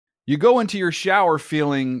You go into your shower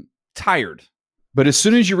feeling tired, but as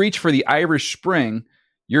soon as you reach for the Irish Spring,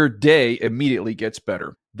 your day immediately gets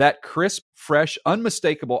better. That crisp, fresh,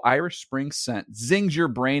 unmistakable Irish Spring scent zings your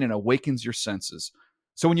brain and awakens your senses.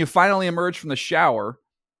 So when you finally emerge from the shower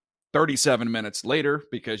 37 minutes later,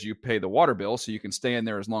 because you pay the water bill so you can stay in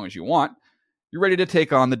there as long as you want, you're ready to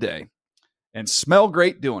take on the day and smell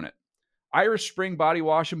great doing it. Irish Spring Body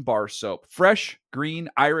Wash and Bar Soap. Fresh, green,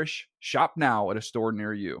 Irish. Shop now at a store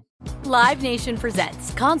near you. Live Nation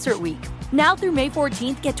presents Concert Week. Now through May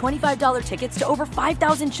 14th, get $25 tickets to over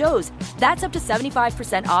 5,000 shows. That's up to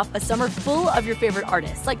 75% off a summer full of your favorite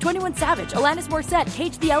artists like 21 Savage, Alanis Morissette,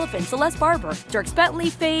 Cage the Elephant, Celeste Barber, Dierks Bentley,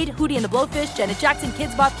 Fade, Hootie and the Blowfish, Janet Jackson,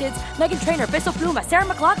 Kids Bop Kids, Meghan Trainor, Bissell Pluma, Sarah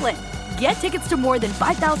McLachlan. Get tickets to more than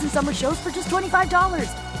 5,000 summer shows for just $25.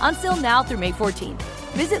 Until now through May 14th.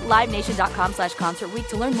 Visit LiveNation.com/Concert Week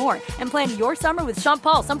to learn more and plan your summer with Sean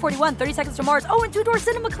Paul, Sum 41, 30 Seconds to Mars, and Two Door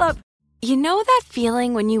Cinema Club. You know that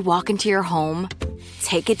feeling when you walk into your home,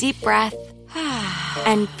 take a deep breath,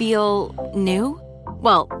 and feel new?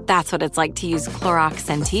 Well, that's what it's like to use Clorox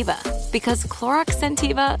Scentiva. Because Clorox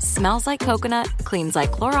Scentiva smells like coconut, cleans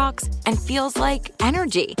like Clorox, and feels like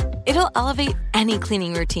energy. It'll elevate any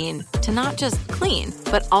cleaning routine to not just clean,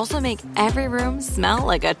 but also make every room smell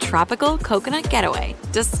like a tropical coconut getaway.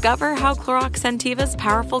 Discover how Clorox Scentiva's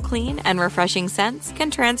powerful clean and refreshing scents can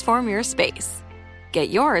transform your space. Get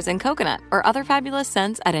yours in coconut or other fabulous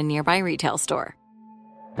scents at a nearby retail store.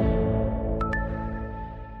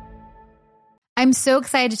 I'm so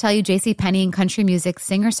excited to tell you JCPenney and country music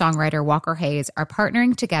singer-songwriter Walker Hayes are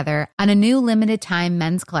partnering together on a new limited-time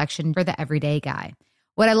men's collection for the everyday guy.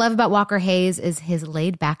 What I love about Walker Hayes is his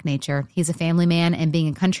laid-back nature. He's a family man, and being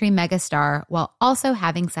a country megastar while also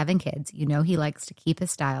having 7 kids, you know he likes to keep his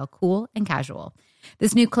style cool and casual.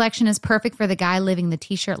 This new collection is perfect for the guy living the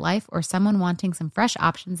t-shirt life or someone wanting some fresh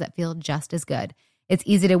options that feel just as good. It's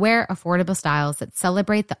easy to wear, affordable styles that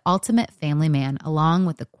celebrate the ultimate family man, along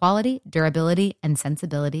with the quality, durability, and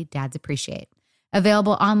sensibility dads appreciate.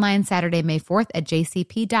 Available online Saturday, May 4th at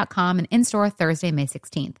jcp.com and in-store Thursday, May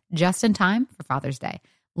 16th. Just in time for Father's Day.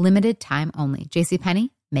 Limited time only.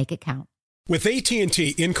 JCPenney, make it count. With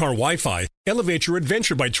AT&T in-car Wi-Fi, elevate your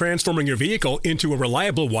adventure by transforming your vehicle into a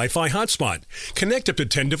reliable Wi-Fi hotspot. Connect up to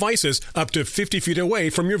 10 devices up to 50 feet away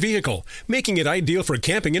from your vehicle, making it ideal for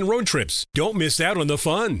camping and road trips. Don't miss out on the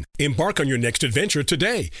fun. Embark on your next adventure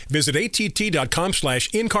today. Visit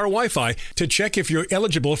att.com/in-car Wi-Fi to check if you're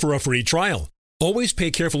eligible for a free trial. Always pay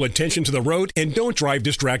careful attention to the road and don't drive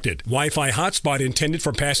distracted. Wi-Fi hotspot intended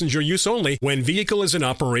for passenger use only when vehicle is in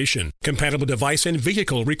operation. Compatible device and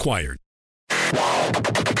vehicle required.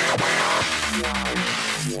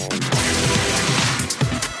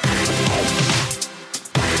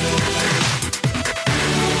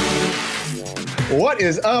 What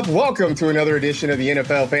is up? Welcome to another edition of the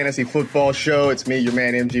NFL Fantasy Football Show. It's me, your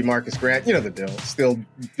man, MG Marcus Grant. You know the deal. Still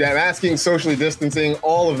asking, socially distancing,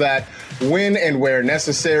 all of that when and where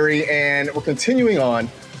necessary. And we're continuing on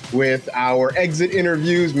with our exit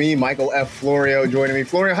interviews. Me, Michael F. Florio, joining me.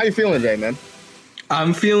 Florio, how you feeling today, man?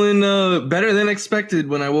 I'm feeling better than expected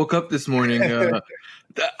when I woke up this morning. I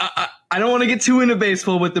don't want to get too into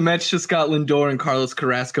baseball, but the Mets just got Lindor and Carlos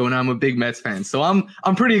Carrasco, and I'm a big Mets fan. So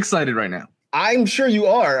I'm pretty excited right now. I'm sure you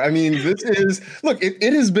are. I mean, this is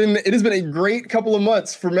it has been a great couple of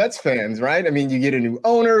months for Mets fans, right? I mean, you get a new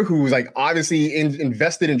owner who's like obviously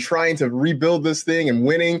invested in trying to rebuild this thing and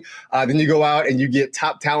winning. Then you go out and you get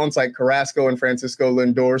top talents like Carrasco and Francisco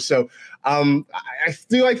Lindor. So I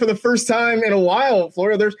feel like for the first time in a while,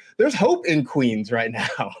 Florida, there's hope in Queens right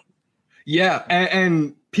now. Yeah,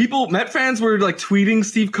 and Met fans were like tweeting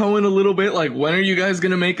Steve Cohen a little bit, like, when are you guys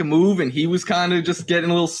going to make a move? And he was kind of just getting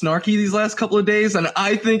a little snarky these last couple of days. And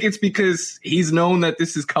I think it's because he's known that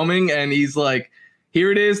this is coming. And he's like,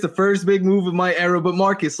 here it is, the first big move of my era. But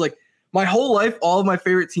Marcus, like, my whole life, all of my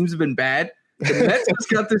favorite teams have been bad. The Mets just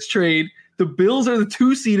got this trade. The Bills are the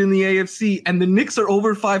 2 seed in the AFC. And the Knicks are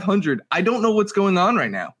over 500. I don't know what's going on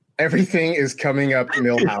right now. Everything is coming up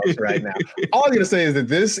Millhouse right now. All I'm going to say is that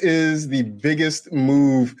this is the biggest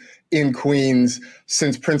move in Queens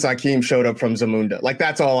since Prince Hakeem showed up from Zamunda. Like,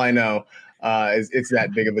 that's all I know. It's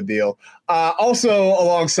that big of a deal. Also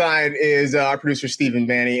alongside is our producer, Stephen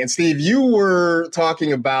Manny. And Steve, you guys were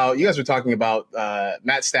talking about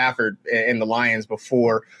Matt Stafford and the Lions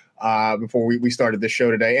before we started this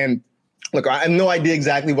show today. And look, I have no idea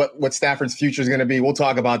exactly what Stafford's future is going to be. We'll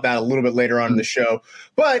talk about that a little bit later on in the show.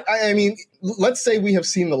 But, I mean, let's say we have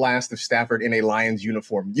seen the last of Stafford in a Lions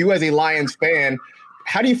uniform. You as a Lions fan,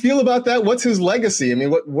 how do you feel about that? What's his legacy? I mean,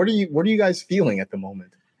 what are you guys feeling at the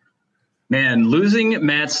moment? Man, losing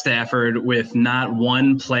Matt Stafford with not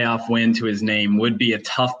one playoff win to his name would be a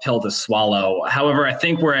tough pill to swallow. However, I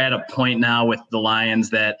think we're at a point now with the Lions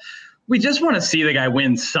that we just want to see the guy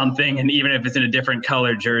win something, and even if it's in a different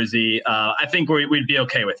color jersey, I think we'd be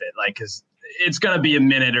okay with it. Like, because it's going to be a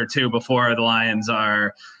minute or two before the Lions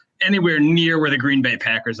are anywhere near where the Green Bay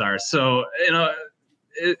Packers are. So,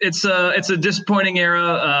 it's a disappointing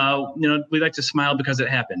era. We like to smile because it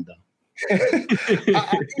happened, though.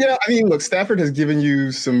 Look, Stafford has given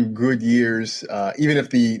you some good years, even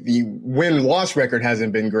if the win-loss record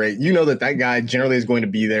hasn't been great. You know that guy generally is going to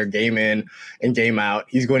be there game in and game out.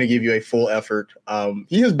 He's going to give you a full effort.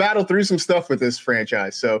 He has battled through some stuff with this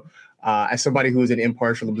franchise. So as somebody who is an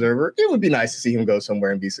impartial observer, it would be nice to see him go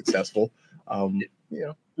somewhere and be successful.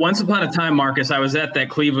 Once upon a time, Marcus, I was at that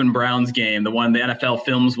Cleveland Browns game, the NFL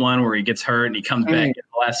Films one where he gets hurt and he comes back in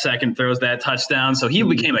the last second, throws that touchdown. So he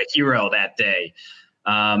became a hero that day.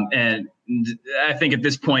 And I think at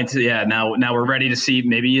this point, now we're ready to see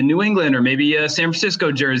maybe a New England or maybe a San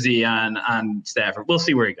Francisco jersey on Stafford. We'll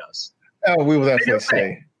see where he goes. Oh, we will definitely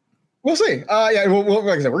see. We'll see. Like I said,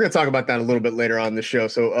 we're going to talk about that a little bit later on the show.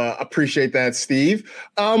 So appreciate that, Steve.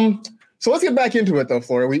 So let's get back into it, though,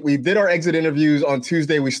 Flora. We did our exit interviews on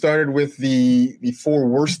Tuesday. We started with the four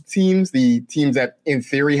worst teams, the teams that, in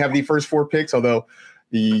theory, have the first four picks, although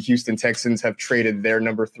the Houston Texans have traded their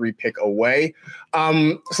number 3 pick away.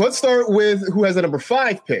 So let's start with who has the number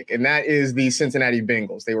 5 pick, and that is the Cincinnati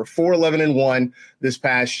Bengals. They were 4-11-1 this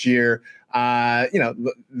past year.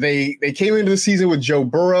 They came into the season with Joe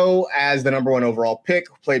Burrow as the number 1 overall pick,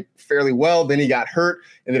 played fairly well. Then he got hurt,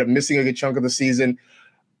 ended up missing a good chunk of the season.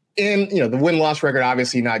 And, the win-loss record,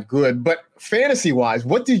 obviously not good. But fantasy-wise,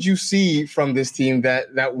 what did you see from this team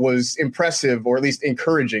that was impressive or at least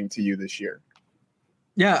encouraging to you this year?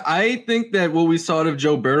 Yeah, I think that what we saw out of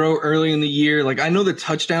Joe Burrow early in the year, I know the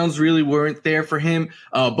touchdowns really weren't there for him,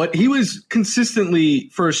 but he was consistently,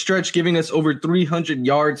 for a stretch, giving us over 300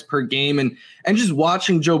 yards per game. And just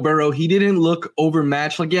watching Joe Burrow, he didn't look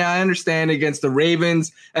overmatched. I understand against the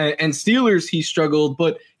Ravens and Steelers he struggled,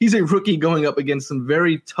 but he's a rookie going up against some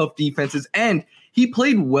very tough defenses. And he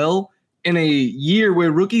played well in a year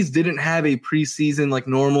where rookies didn't have a preseason like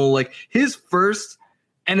normal. His first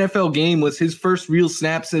NFL game was his first real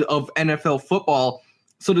snaps of NFL football.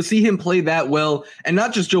 So to see him play that well, and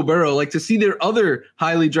not just Joe Burrow, to see their other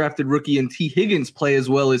highly drafted rookie and T. Higgins play as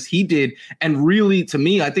well as he did. And really, to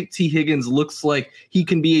me, I think T. Higgins looks like he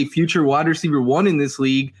can be a future wide receiver 1 in this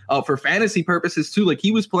league for fantasy purposes too.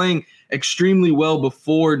 He was playing extremely well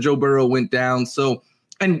before Joe Burrow went down. So,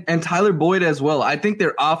 and Tyler Boyd as well. I think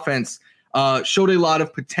their offense showed a lot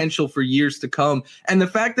of potential for years to come. And the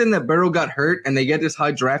fact then that Burrow got hurt and they get this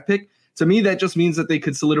high draft pick, to me, that just means that they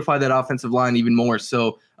could solidify that offensive line even more.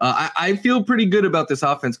 So I feel pretty good about this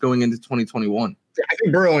offense going into 2021. I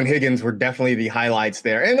think Burrow and Higgins were definitely the highlights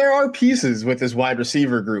there. And there are pieces with this wide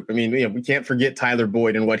receiver group. We can't forget Tyler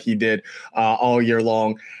Boyd and what he did all year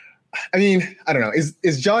long. I don't know. Is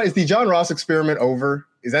the John Ross experiment over?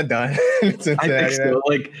 Is that done? I think so.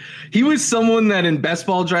 He was someone that in best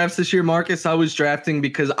ball drafts this year, Marcus, I was drafting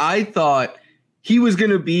because I thought he was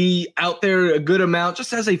going to be out there a good amount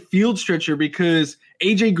just as a field stretcher because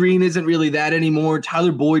AJ Green isn't really that anymore.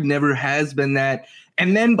 Tyler Boyd never has been that.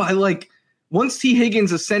 And then by once T.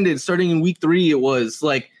 Higgins ascended, starting in week 3, it was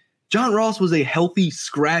John Ross was a healthy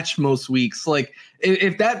scratch most weeks.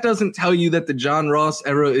 If that doesn't tell you that the John Ross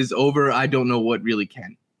era is over, I don't know what really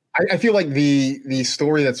can. I feel like the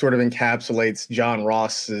story that sort of encapsulates John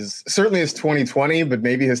Ross is certainly his 2020, but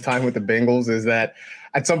maybe his time with the Bengals is that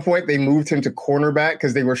at some point they moved him to cornerback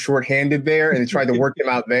because they were shorthanded there and they tried to work him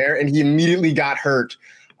out there and he immediately got hurt.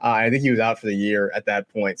 I think he was out for the year at that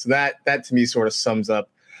point. So that to me sort of sums up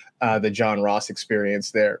the John Ross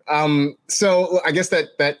experience there. So I guess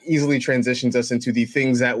that easily transitions us into the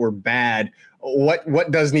things that were bad.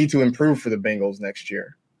 What does need to improve for the Bengals next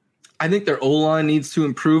year? I think their O-line needs to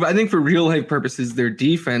improve. I think for real life purposes, their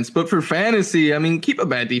defense, but for fantasy, keep a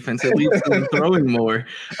bad defense at least and throwing more.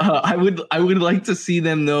 I would like to see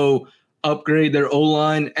them though upgrade their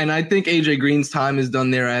O-line, and I think AJ Green's time is done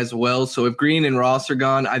there as well. So if Green and Ross are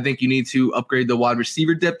gone, I think you need to upgrade the wide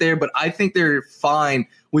receiver depth there. But I think they're fine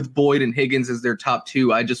with Boyd and Higgins as their top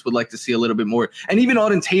 2. I just would like to see a little bit more, and even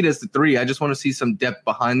Auden Tate as the 3. I just want to see some depth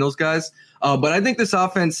behind those guys. But I think this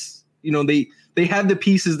offense, they have the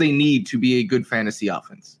pieces they need to be a good fantasy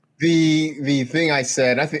offense. The thing I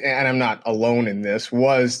said, and I'm not alone in this,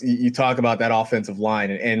 was you talk about that offensive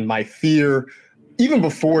line. And my fear, even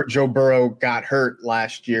before Joe Burrow got hurt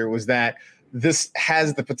last year, was that this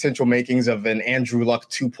has the potential makings of an Andrew Luck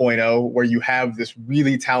 2.0, where you have this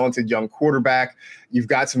really talented young quarterback. You've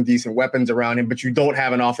got some decent weapons around him, but you don't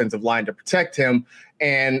have an offensive line to protect him.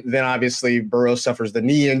 And then obviously Burrow suffers the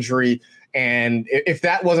knee injury. And if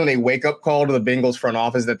that wasn't a wake-up call to the Bengals front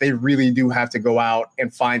office that they really do have to go out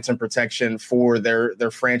and find some protection for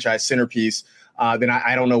their franchise centerpiece, then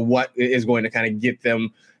I don't know what is going to kind of get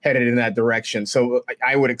them headed in that direction. So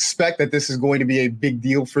I would expect that this is going to be a big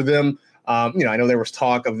deal for them. I know there was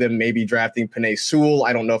talk of them maybe drafting Penei Sewell.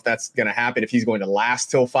 I don't know if that's going to happen, if he's going to last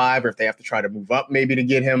till 5, or if they have to try to move up maybe to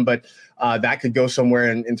get him. But that could go somewhere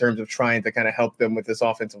in terms of trying to kind of help them with this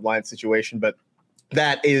offensive line situation. But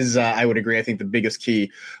that is, I would agree, I think the biggest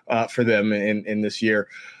key for them in this year.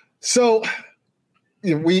 So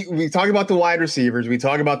we talk about the wide receivers. We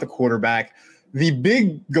talk about the quarterback. The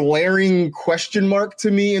big glaring question mark to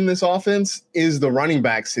me in this offense is the running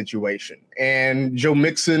back situation. And Joe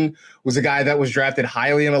Mixon was a guy that was drafted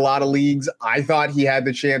highly in a lot of leagues. I thought he had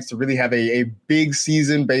the chance to really have a big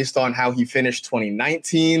season based on how he finished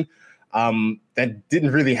 2019. That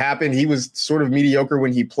didn't really happen. He was sort of mediocre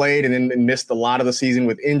when he played and then missed a lot of the season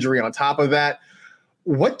with injury on top of that.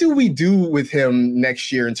 What do we do with him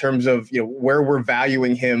next year in terms of where we're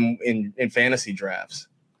valuing him in fantasy drafts?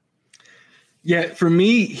 Yeah, for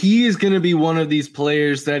me, he is going to be one of these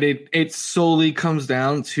players that it solely comes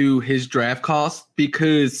down to his draft cost,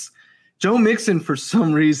 because Joe Mixon, for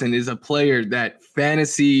some reason, is a player that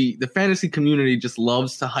the fantasy community just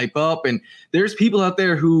loves to hype up. And there's people out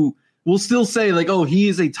there who will still say, like, oh, he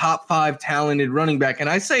is a top 5 talented running back.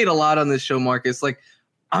 And I say it a lot on this show, Marcus. Like,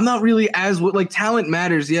 I'm not really talent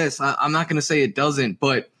matters. Yes, I'm not going to say it doesn't,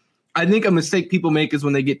 but I think a mistake people make is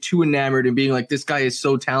when they get too enamored and being like, this guy is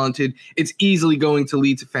so talented, it's easily going to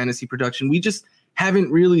lead to fantasy production. We just haven't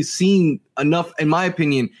really seen enough, in my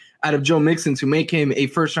opinion, out of Joe Mixon to make him a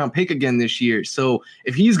first-round pick again this year. So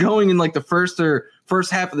if he's going in like the first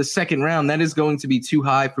half of the second round, that is going to be too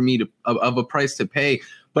high for me of a price to pay.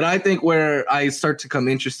 But I think where I start to come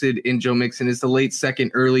interested in Joe Mixon is the late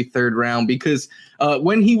second, early third round, because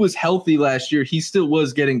when he was healthy last year, he still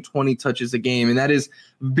was getting 20 touches a game, and that is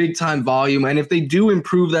big time volume. And if they do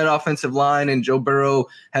improve that offensive line and Joe Burrow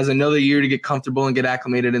has another year to get comfortable and get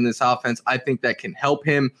acclimated in this offense, I think that can help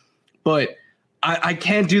him. But I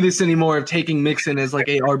can't do this anymore of taking Mixon as like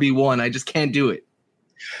a RB1. I just can't do it.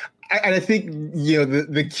 And I think,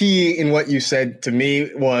 the key in what you said to me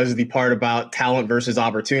was the part about talent versus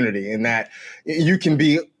opportunity, and that you can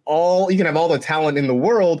have all the talent in the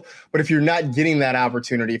world, but if you're not getting that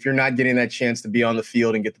opportunity, if you're not getting that chance to be on the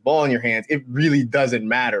field and get the ball in your hands, it really doesn't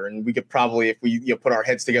matter. And we could probably, if we put our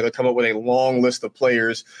heads together, come up with a long list of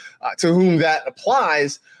players to whom that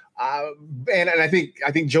applies. And I think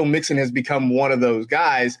Joe Mixon has become one of those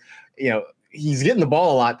guys. He's getting the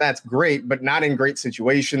ball a lot. That's great, but not in great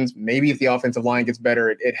situations. Maybe if the offensive line gets better,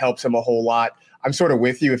 it helps him a whole lot. I'm sort of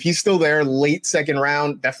with you. If he's still there late second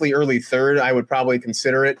round, definitely early third, I would probably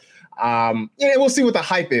consider it. We'll see what the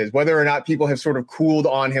hype is, whether or not people have sort of cooled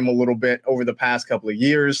on him a little bit over the past couple of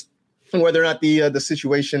years, and whether or not the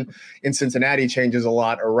situation in Cincinnati changes a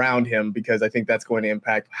lot around him, because I think that's going to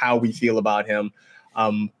impact how we feel about him.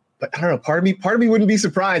 But I don't know, part of me wouldn't be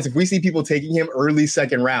surprised if we see people taking him early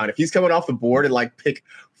second round. If he's coming off the board at like pick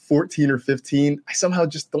 14 or 15, I somehow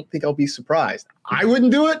just don't think I'll be surprised. I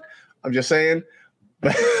wouldn't do it. I'm just saying.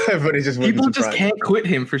 But it just wouldn't People just can't quit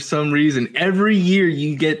him for some reason. Every year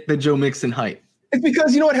you get the Joe Mixon hype. It's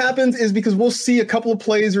because what happens is because we'll see a couple of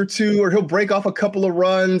plays or two, or he'll break off a couple of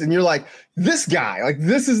runs, and you're like, this guy, like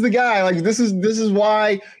this is the guy, like this is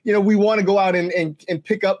why we want to go out and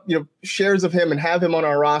pick up shares of him and have him on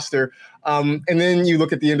our roster. And then you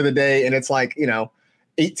look at the end of the day, and it's like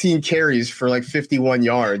 18 carries for like 51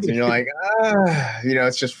 yards, and you're like,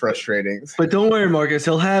 it's just frustrating. But don't worry, Marcus,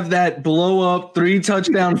 he'll have that blow up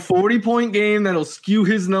 3-touchdown 40-point game that'll skew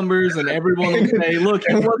his numbers, and everyone will say, look,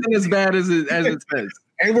 it wasn't as bad as it says.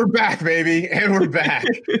 And we're back, baby. And we're back.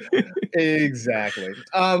 Exactly.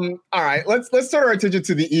 All right, let's turn our attention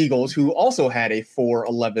to the Eagles, who also had a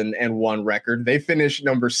 4-11-1 record. They finished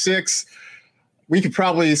number 6. We could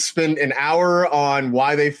probably spend an hour on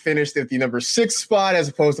why they finished at the number 6 spot as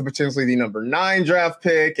opposed to potentially the number 9 draft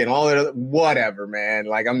pick and all that. Whatever, man.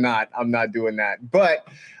 Like I'm not doing that. But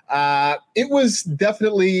it was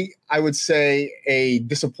definitely, I would say, a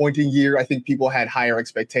disappointing year. I think people had higher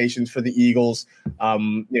expectations for the Eagles.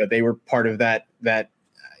 They were part of that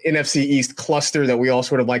NFC East cluster that we all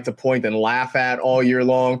sort of like to point and laugh at all year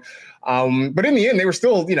long. But in the end, they were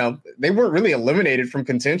still, they weren't really eliminated from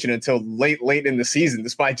contention until late in the season,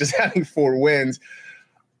 despite just having 4 wins.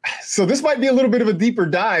 So this might be a little bit of a deeper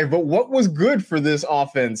dive, but what was good for this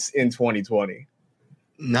offense in 2020?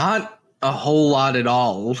 Not a whole lot at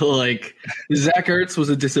all. Like, Zach Ertz was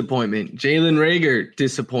a disappointment. Jalen Reagor,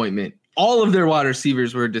 disappointment. All of their wide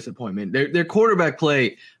receivers were a disappointment. Their quarterback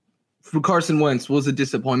play for Carson Wentz was a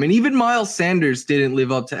disappointment. Even Miles Sanders didn't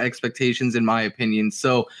live up to expectations, in my opinion.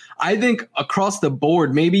 So I think across the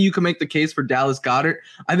board, maybe you can make the case for Dallas Goedert.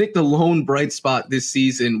 I think the lone bright spot this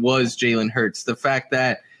season was Jalen Hurts. The fact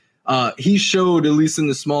that he showed, at least in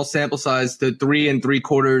the small sample size, the 3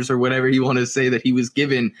 3/4 or whatever you want to say that he was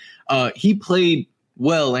given, he played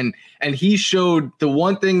well. And he showed the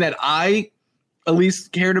one thing that I at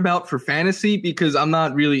least cared about for fantasy, because I'm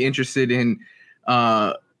not really interested in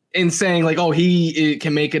saying like, oh, he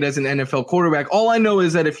can make it as an NFL quarterback. All I know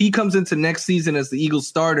is that if he comes into next season as the Eagles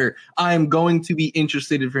starter, I'm going to be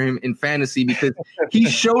interested for him in fantasy, because he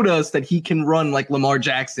showed us that he can run like Lamar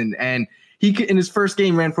Jackson. And he in his first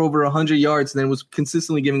game ran for over 100 yards and then was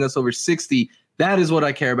consistently giving us over 60. That is what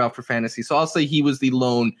I care about for fantasy. So I'll say he was the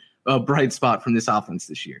lone bright spot from this offense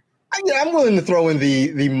this year. I'm willing to throw in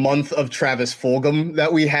the month of Travis Fulgham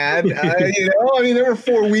that we had. There were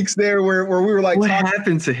 4 weeks there where we were like, what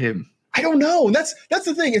happened to him? I don't know. That's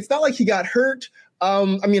the thing. It's not like he got hurt.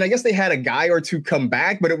 I guess they had a guy or two come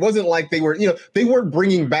back, but it wasn't like they weren't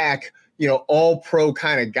bringing back, all pro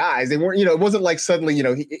kind of guys. They weren't, it wasn't like suddenly,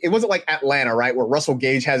 it wasn't like Atlanta, right, where Russell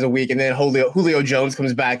Gage has a week and then Julio Jones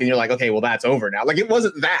comes back and you're like, okay, well, that's over now. Like, it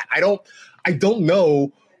wasn't that. I don't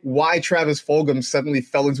know why Travis Fulgham suddenly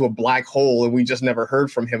fell into a black hole and we just never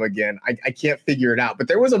heard from him again. I can't figure it out. But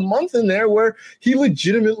there was a month in there where he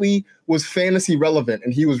legitimately was fantasy relevant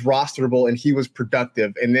and he was rosterable and he was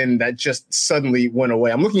productive. And then that just suddenly went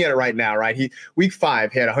away. I'm looking at it right now, right? Week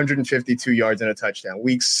 5, he had 152 yards and a touchdown.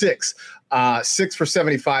 Week 6, 6 for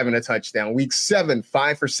 75 and a touchdown. Week 7,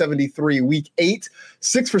 5 for 73. Week 8,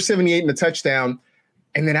 6 for 78 and a touchdown.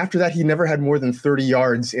 And then after that, he never had more than 30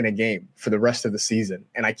 yards in a game for the rest of the season.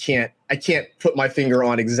 And I can't put my finger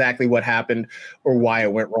on exactly what happened or why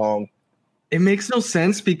it went wrong. It makes no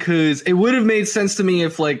sense, because it would have made sense to me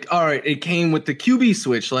if, like, all right, it came with the QB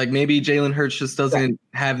switch. Like, maybe Jalen Hurts just doesn't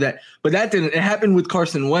have that. But that didn't. It happened with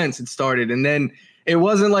Carson Wentz. It started. And then it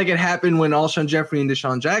wasn't like it happened when Alshon Jeffrey and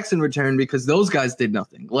Deshaun Jackson returned, because those guys did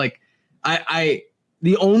nothing. Like,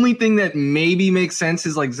 the only thing that maybe makes sense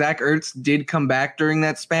is like Zach Ertz did come back during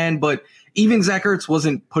that span, but even Zach Ertz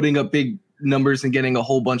wasn't putting up big numbers and getting a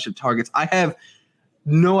whole bunch of targets. I have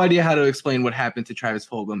no idea how to explain what happened to Travis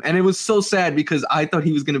Fulgham. And it was so sad, because I thought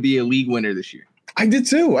he was going to be a league winner this year. I did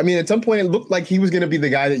too. At some point it looked like he was going to be the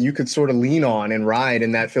guy that you could sort of lean on and ride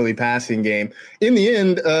in that Philly passing game. In the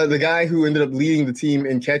end, the guy who ended up leading the team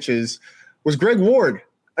in catches was Greg Ward.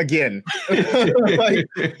 Again, like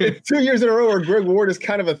 2 years in a row where Greg Ward is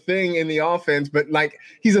kind of a thing in the offense, but like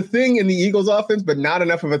he's a thing in the Eagles offense, but not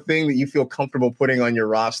enough of a thing that you feel comfortable putting on your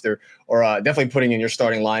roster or definitely putting in your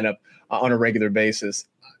starting lineup on a regular basis.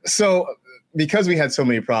 So because we had so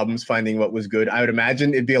many problems finding what was good, I would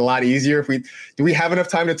imagine it'd be a lot easier if do we have enough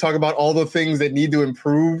time to talk about all the things that need to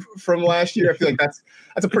improve from last year? I feel like that's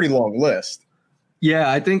a pretty long list.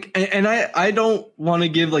 Yeah, I think, and I don't want to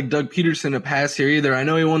give like Doug Peterson a pass here either. I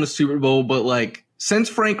know he won the Super Bowl, but like since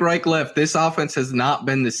Frank Reich left, this offense has not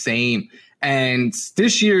been the same. And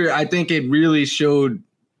this year, I think it really showed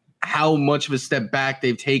how much of a step back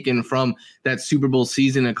they've taken from that Super Bowl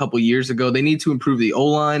season a couple years ago. They need to improve the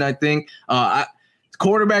O-line, I think.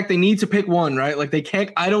 Quarterback, they need to pick one, right? Like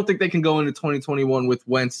I don't think they can go into 2021 with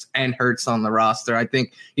Wentz and Hurts on the roster. I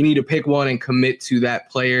think you need to pick one and commit to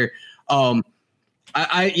that player.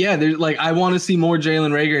 I want to see more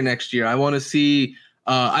Jalen Reagor next year. I want to see.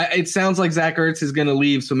 It sounds like Zach Ertz is going to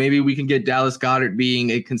leave, so maybe we can get Dallas Goedert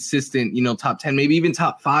being a consistent, top 10, maybe even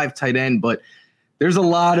top 5 tight end. But there's a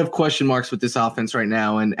lot of question marks with this offense right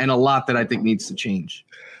now, and a lot that I think needs to change.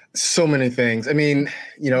 So many things.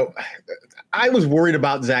 I was worried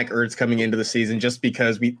about Zach Ertz coming into the season just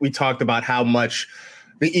because we talked about how much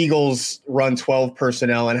the Eagles run 12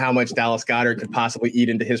 personnel and how much Dallas Goedert could possibly eat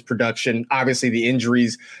into his production. Obviously, the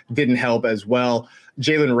injuries didn't help as well.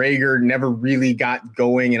 Jalen Reagor never really got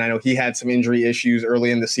going, and I know he had some injury issues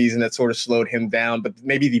early in the season that sort of slowed him down. But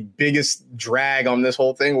maybe the biggest drag on this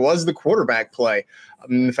whole thing was the quarterback play.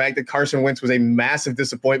 The fact that Carson Wentz was a massive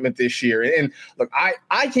disappointment this year. And look,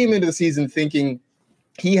 I came into the season thinking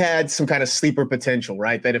he had some kind of sleeper potential,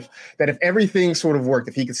 right? That if everything sort of worked,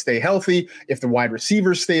 if he could stay healthy, if the wide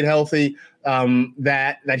receivers stayed healthy,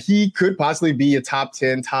 that he could possibly be a top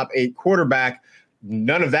 10, top 8 quarterback.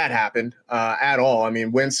 none of that happened at all. I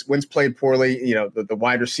mean, Wentz played poorly. The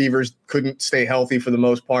wide receivers couldn't stay healthy for the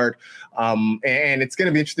most part. And it's going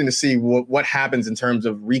to be interesting to see what happens in terms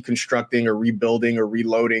of reconstructing or rebuilding or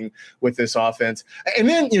reloading with this offense. And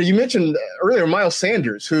then, you mentioned earlier Miles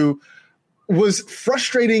Sanders, who was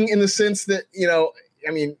frustrating in the sense that,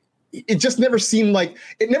 it just never seemed like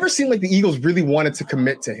the Eagles really wanted to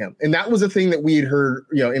commit to him. And that was the thing that we had heard,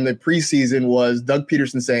 in the preseason, was Doug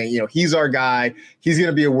Peterson saying, he's our guy. He's going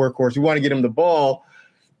to be a workhorse. We want to get him the ball.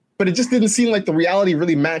 But it just didn't seem like the reality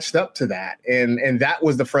really matched up to that. And that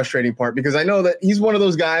was the frustrating part, because I know that he's one of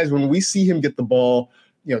those guys, when we see him get the ball,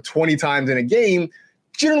 20 times in a game,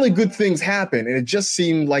 generally good things happen. And it just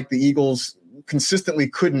seemed like the Eagles consistently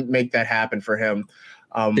couldn't make that happen for him.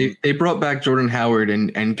 They brought back Jordan Howard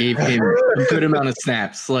and gave him a good amount of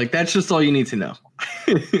snaps. Like, that's just all you need to know.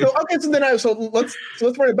 So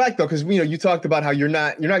let's run it back though, because you talked about how you're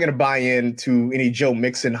not going to buy into any Joe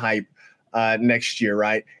Mixon hype next year,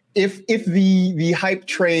 right? If the hype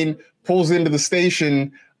train pulls into the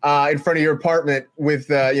station in front of your apartment with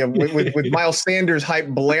Miles Sanders hype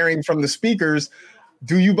blaring from the speakers,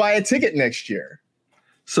 do you buy a ticket next year?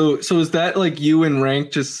 So is that like you and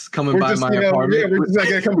Rank just coming by my apartment? Yeah, we're just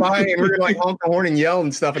gonna come by and we're gonna honk the horn and yell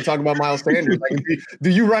and stuff and talk about Miles Sanders. Like, do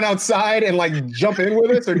you run outside and jump in with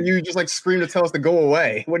us, or do you just scream to tell us to go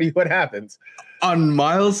away? What happens? On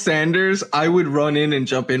Miles Sanders, I would run in and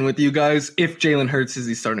jump in with you guys if Jalen Hurts is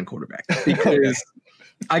the starting quarterback, because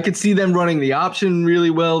I could see them running the option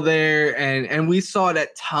really well there, and we saw it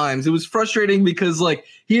at times. It was frustrating because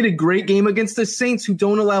he had a great game against the Saints, who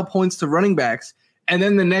don't allow points to running backs. And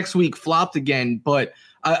then the next week flopped again. But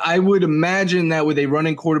I would imagine that with a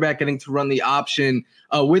running quarterback, getting to run the option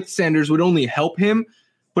with Sanders would only help him.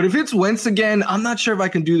 But if it's Wentz again, I'm not sure if I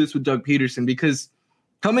can do this with Doug Peterson, because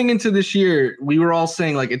coming into this year, we were all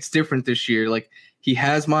saying it's different this year. He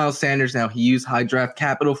has Miles Sanders now. He used high draft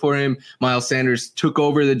capital for him. Miles Sanders took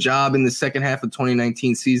over the job in the second half of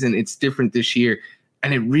 2019 season. It's different this year.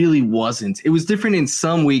 And it really wasn't. It was different in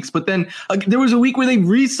some weeks, but then there was a week where they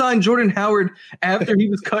re-signed Jordan Howard after he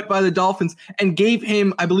was cut by the Dolphins and gave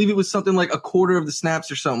him, I believe it was something like a quarter of the snaps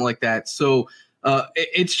or something like that. So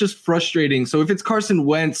it's just frustrating. So if it's Carson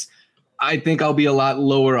Wentz, I think I'll be a lot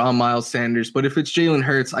lower on Miles Sanders. But if it's Jalen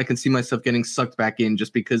Hurts, I can see myself getting sucked back in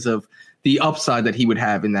just because of the upside that he would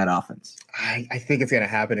have in that offense. I think it's going to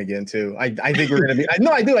happen again too. I think we're going to be.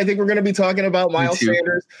 No, I do. I think we're going to be talking about Miles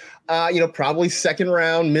Sanders. Probably second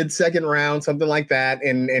round, mid-second round, something like that,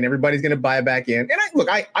 and everybody's going to buy it back in. And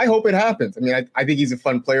I hope it happens. I mean, I think he's a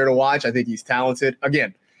fun player to watch. I think he's talented.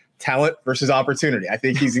 Again, talent versus opportunity. I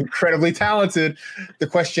think he's incredibly talented. The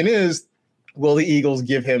question is, will the Eagles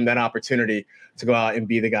give him that opportunity to go out and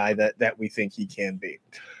be the guy that we think he can be?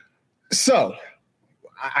 So,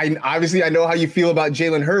 I know how you feel about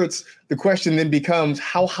Jalen Hurts. The question then becomes,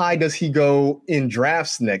 how high does he go in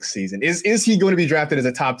drafts next season? Is he going to be drafted as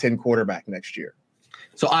a top 10 quarterback next year?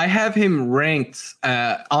 So I have him ranked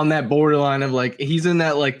on that borderline of he's in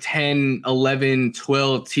that 10, 11,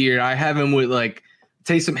 12 tier. I have him with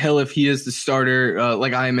Taysom Hill if he is the starter,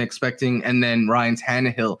 I am expecting, and then Ryan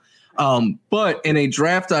Tannehill. But in a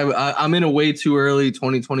draft, I'm in a way too early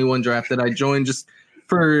 2021 draft that I joined just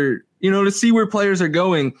for to see where players are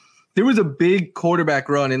going. There was a big quarterback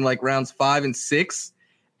run in rounds 5 and 6.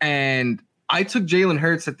 And I took Jalen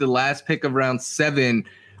Hurts at the last pick of round 7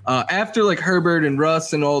 after Herbert and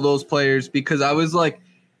Russ and all those players, because I was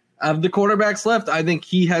of the quarterbacks left, I think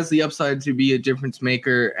he has the upside to be a difference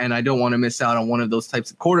maker. And I don't want to miss out on one of those types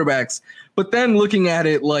of quarterbacks. But then looking at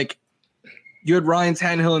it, you had Ryan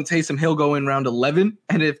Tannehill and Taysom Hill go in round 11.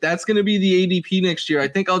 And if that's going to be the ADP next year, I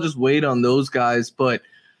think I'll just wait on those guys. But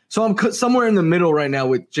so I'm somewhere in the middle right now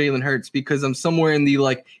with Jalen Hurts, because I'm somewhere in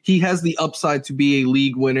the he has the upside to be a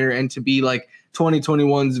league winner and to be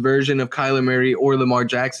 2021's version of Kyler Murray or Lamar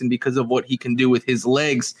Jackson because of what he can do with his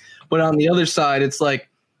legs. But on the other side, it's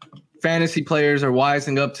fantasy players are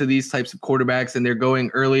wising up to these types of quarterbacks and they're going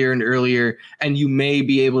earlier and earlier, and you may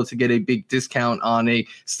be able to get a big discount on a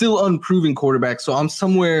still unproven quarterback. So I'm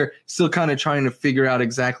somewhere still kind of trying to figure out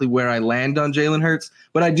exactly where I land on Jalen Hurts,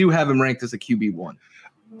 but I do have him ranked as a QB1.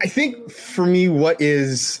 I think for me, what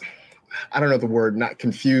is, I don't know the word, not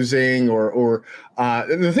confusing or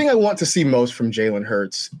the thing I want to see most from Jalen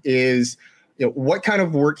Hurts is, what kind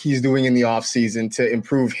of work he's doing in the offseason to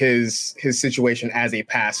improve his situation as a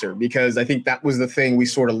passer, because I think that was the thing we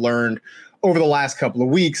sort of learned over the last couple of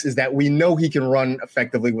weeks, is that we know he can run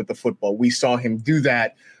effectively with the football. We saw him do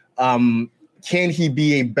that. Can he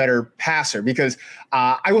be a better passer? Because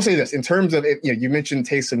I will say this, in terms of, you mentioned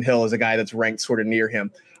Taysom Hill as a guy that's ranked sort of near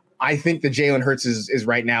him. I think that Jalen Hurts is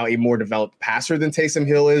right now a more developed passer than Taysom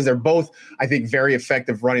Hill is. They're both, I think, very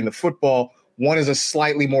effective running the football. One is a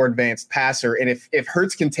slightly more advanced passer. And if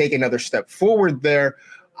Hurts can take another step forward there,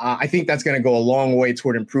 I think that's going to go a long way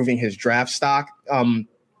toward improving his draft stock.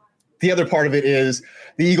 The other part of it is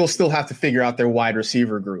the Eagles still have to figure out their wide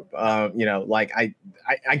receiver group. I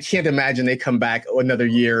can't imagine they come back another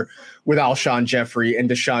year with Alshon Jeffrey and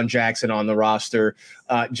Deshaun Jackson on the roster.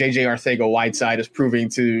 JJ Arcega-Whiteside is proving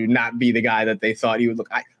to not be the guy that they thought he would look.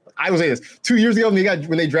 I will say this: 2 years ago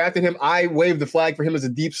when they drafted him, I waved the flag for him as a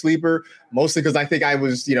deep sleeper, mostly because I think I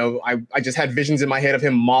was, I just had visions in my head of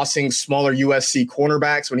him mossing smaller USC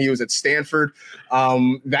cornerbacks when he was at Stanford.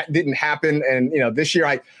 That didn't happen. And, this year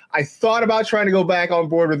I thought about trying to go back on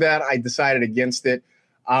board with that. I decided against it.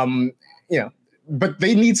 But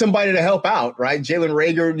they need somebody to help out, right? Jalen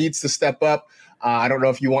Reagor needs to step up. I don't know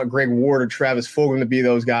if you want Greg Ward or Travis Fulgham to be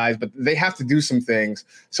those guys, but they have to do some things.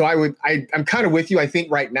 So I'm kind of with you. I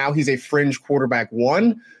think right now he's a fringe quarterback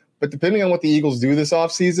one, but depending on what the Eagles do this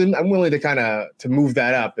offseason, I'm willing to to move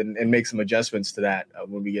that up and make some adjustments to that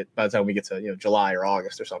by the time we get to July or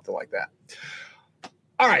August or something like that.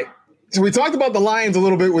 All right. So we talked about the Lions a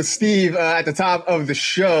little bit with Steve at the top of the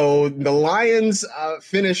show. The Lions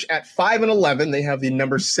finish at 5-11. They have the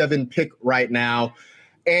number 7 pick right now.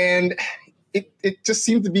 And it just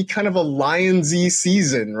seemed to be kind of a Lions-y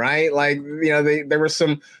season, right? Like, there were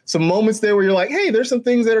some moments there where you're like, hey, there's some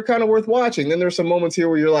things that are kind of worth watching. Then there's some moments here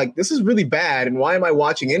where you're like, this is really bad, and why am I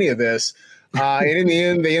watching any of this? And in the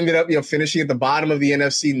end, they ended up, finishing at the bottom of the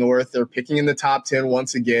NFC North. They're picking in the top 10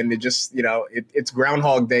 once again. It just, it's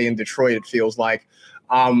Groundhog Day in Detroit, it feels like.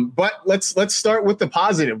 But let's start with the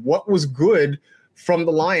positive. What was good from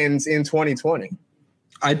the Lions in 2020?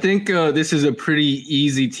 I think this is a pretty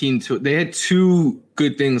easy team they had 2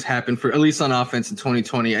 good things happen for, at least on offense in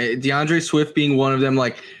 2020. DeAndre Swift being one of them.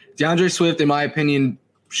 Like, DeAndre Swift, in my opinion,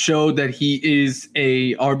 showed that he is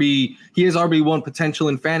he has RB1 potential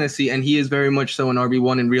in fantasy, and he is very much so an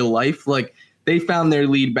RB1 in real life. Like, they found their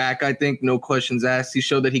lead back, I think, no questions asked. He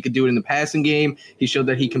showed that he could do it in the passing game. He showed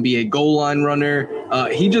that he can be a goal line runner.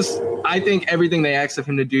 I think everything they asked of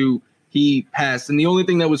him to do, he passed. And the only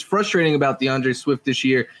thing that was frustrating about DeAndre Swift this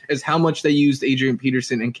year is how much they used Adrian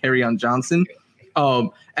Peterson and Kerryon Johnson.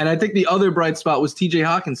 And I think the other bright spot was TJ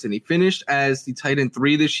Hawkinson. He finished as the tight end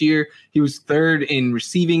 3 this year. He was 3rd in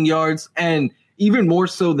receiving yards. And even more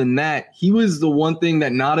so than that, he was the one thing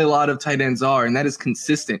that not a lot of tight ends are, and that is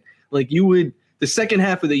consistent. Like, the second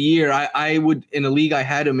half of the year, I would, in a league I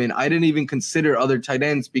had him in, I didn't even consider other tight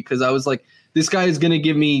ends because I was like, this guy is going to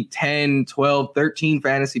give me 10, 12, 13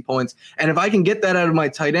 fantasy points. And if I can get that out of my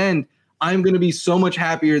tight end, I'm going to be so much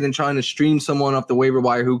happier than trying to stream someone off the waiver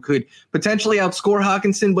wire who could potentially outscore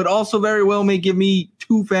Hawkinson, but also very well may give me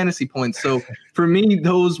 2 fantasy points. So for me,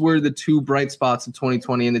 those were the 2 bright spots of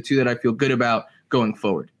 2020 and the 2 that I feel good about going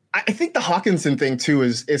forward. I think the Hawkinson thing, too,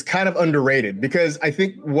 is kind of underrated because I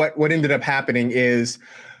think what ended up happening is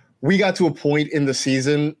we got to a point in the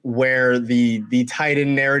season where the tight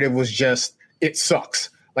end narrative was just, it sucks.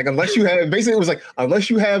 Like, unless you have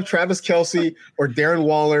Travis Kelce or Darren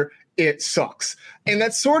Waller, it sucks. And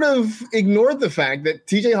that sort of ignored the fact that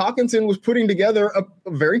TJ Hawkinson was putting together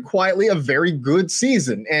very quietly a very good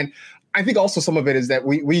season. And I think also some of it is that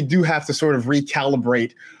we do have to sort of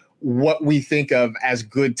recalibrate what we think of as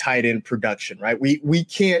good tight end production, right? We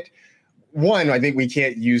can't. One, I think we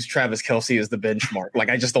can't use Travis Kelce as the benchmark. Like,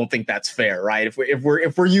 I just don't think that's fair, right? If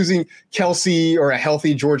we're using Kelce or a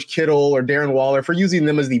healthy George Kittle or Darren Waller, if we're using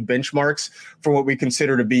them as the benchmarks for what we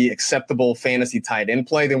consider to be acceptable fantasy tight end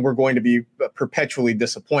play, then we're going to be perpetually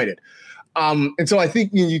disappointed. And so I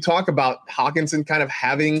think you talk about Hawkinson kind of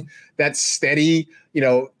having that steady,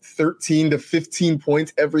 13 to 15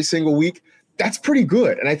 points every single week. That's pretty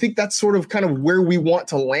good. And I think that's sort of kind of where we want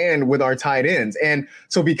to land with our tight ends. And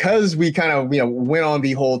so because we kind of, went on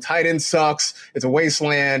the whole tight end sucks, it's a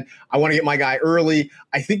wasteland, I want to get my guy early,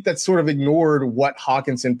 I think that sort of ignored what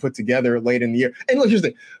Hawkinson put together late in the year. And look, here's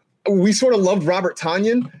the thing. We sort of loved Robert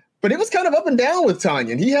Tonyan, but it was kind of up and down with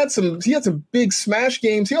Tonyan. He had some big smash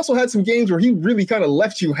games. He also had some games where he really kind of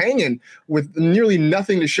left you hanging with nearly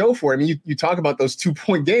nothing to show for him. You talk about those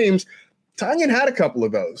 2-point games. Tonyan had a couple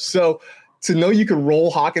of those. So to know you could roll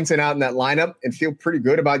Hawkinson out in that lineup and feel pretty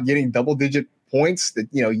good about getting double-digit points, that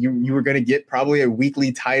you were going to get probably a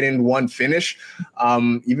weekly tight end 1 finish,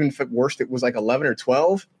 even if at worst it was like 11 or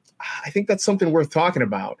 12. I think that's something worth talking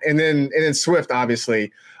about. And then Swift,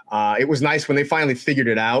 obviously, it was nice when they finally figured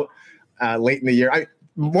it out late in the year.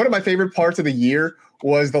 One of my favorite parts of the year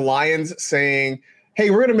was the Lions saying, hey,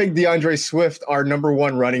 we're going to make DeAndre Swift our number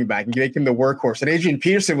 1 running back and make him the workhorse. And Adrian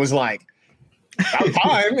Peterson was like, About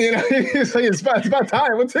time, it's about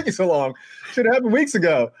time. What took you so long? Should have happened weeks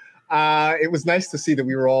ago. It was nice to see that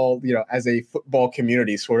we were all, as a football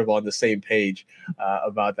community, sort of on the same page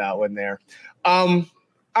about that one there. All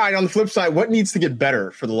right, on the flip side, what needs to get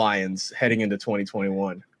better for the Lions heading into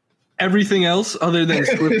 2021? Everything else other than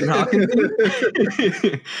Swift and Hockenson.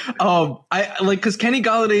 Because Kenny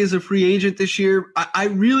Golladay is a free agent this year. I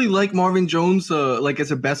really like Marvin Jones,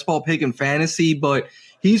 as a best ball pick in fantasy, but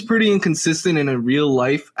he's pretty inconsistent in a real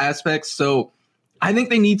life aspect. So I think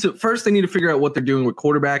they need to figure out what they're doing with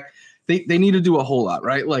quarterback. They need to do a whole lot,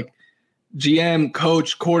 right? Like GM,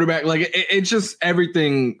 coach, quarterback, it's just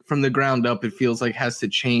everything from the ground up. It feels like has to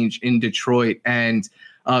change in Detroit. And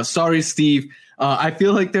sorry, Steve. I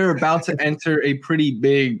feel like they're about to enter a pretty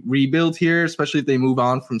big rebuild here, especially if they move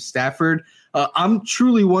on from Stafford. I'm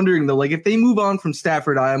truly wondering, though, if they move on from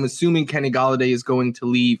Stafford, I am assuming Kenny Golladay is going to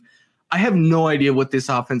leave. I have no idea what this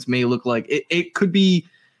offense may look like. It could be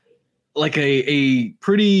like a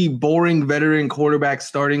pretty boring veteran quarterback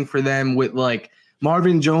starting for them with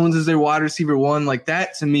Marvin Jones as their wide receiver one.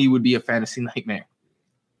 That to me would be a fantasy nightmare.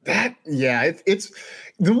 It's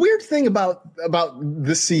the weird thing about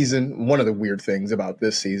this season. One of the weird things about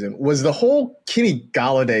this season was the whole Kenny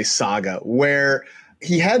Golladay saga, where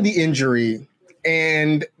he had the injury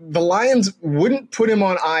and the Lions wouldn't put him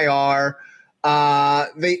on IR.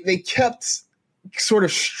 They kept sort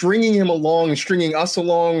of stringing him along and stringing us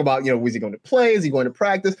along about, was he going to play? Is he going to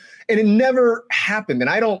practice? And it never happened. And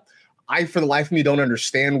I for the life of me don't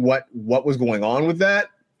understand what was going on with that.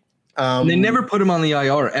 They never put him on the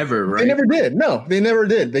IR ever, right? They never did. No, they never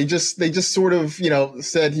did. They just sort of,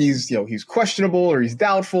 said he's questionable or he's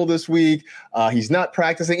doubtful this week. He's not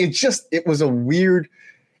practicing. It was a weird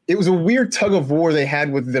tug of war they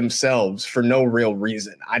had with themselves for no real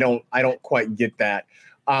reason. I don't quite get that.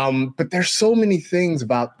 But there's so many things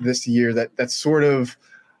about this year that sort of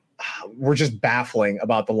were just baffling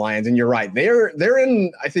about the Lions. And you're right. They're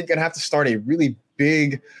in, I think, gonna have to start a really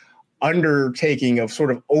big undertaking of sort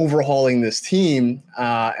of overhauling this team.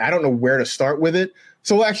 I don't know where to start with it.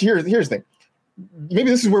 So actually, here's the thing. Maybe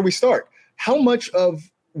this is where we start. How much of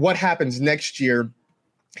what happens next year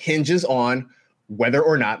hinges on whether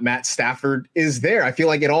or not Matt Stafford is there? I feel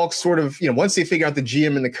like it all sort of, once they figure out the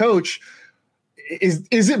GM and the coach, is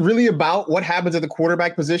it really about what happens at the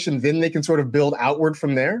quarterback position? Then they can sort of build outward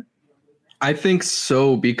from there? I think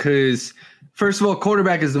so, because first of all,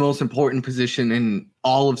 quarterback is the most important position in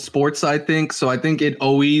all of sports, I think. So I think it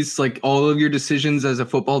always, all of your decisions as a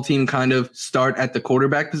football team kind of start at the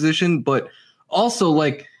quarterback position. But also,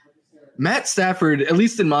 Matt Stafford, at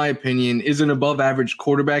least in my opinion, is an above average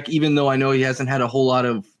quarterback, even though I know he hasn't had a whole lot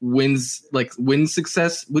of win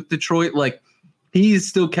success with Detroit. He's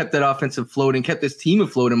still kept that offensive afloat and kept this team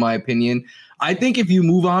afloat, in my opinion. I think if you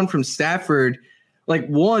move on from Stafford,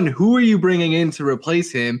 one, who are you bringing in to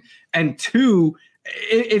replace him? And two,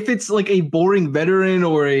 if it's a boring veteran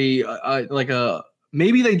or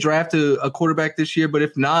maybe they draft a quarterback this year, but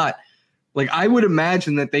if not, I would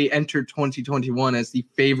imagine that they enter 2021 as the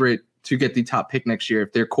favorite to get the top pick next year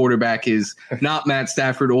if their quarterback is not Matt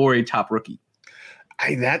Stafford or a top rookie.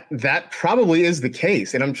 That probably is the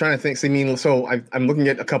case. And I'm trying to think. So I'm looking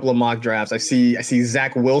at a couple of mock drafts. I see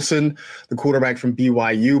Zach Wilson, the quarterback from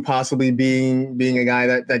BYU, possibly being a guy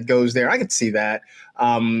that goes there. I could see that.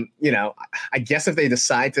 I guess if they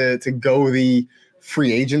decide to go the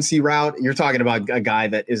free agency route, you're talking about a guy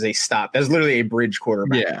that is a stop. That's literally a bridge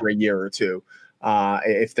quarterback for a year or two.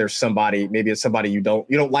 If there's somebody, maybe it's somebody you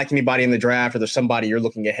don't like anybody in the draft, or there's somebody you're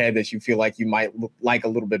looking ahead that you feel like you might like a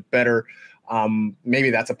little bit better. Maybe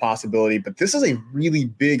that's a possibility, but this is a really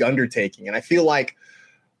big undertaking. And I feel like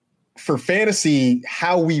for fantasy,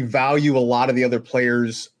 how we value a lot of the other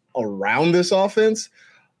players around this offense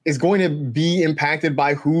is going to be impacted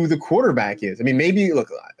by who the quarterback is. I mean, maybe look,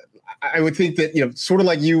 I would think that, sort of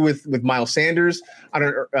like you with Miles Sanders,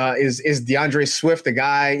 is DeAndre Swift a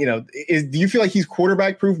guy, do you feel like he's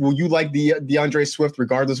quarterback proof? Will you like the DeAndre Swift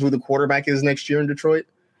regardless of who the quarterback is next year in Detroit?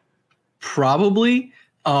 Probably.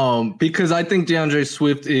 Because I think DeAndre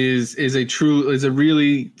Swift is a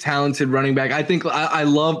really talented running back. I think I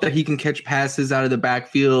love that he can catch passes out of the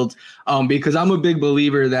backfield. Because I'm a big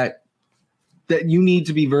believer that you need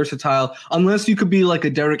to be versatile, unless you could be like a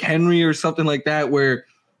Derrick Henry or something like that, where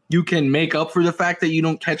you can make up for the fact that you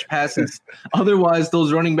don't catch passes. Otherwise,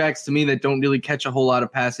 those running backs to me that don't really catch a whole lot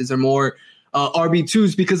of passes are more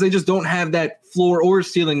RB2s, because they just don't have that floor or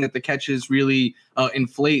ceiling that the catches really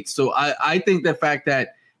inflate. So I think the fact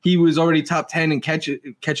that he was already top 10 in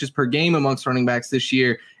catches per game amongst running backs this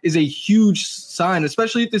year is a huge sign,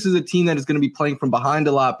 especially if this is a team that is going to be playing from behind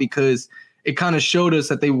a lot, because it kind of showed us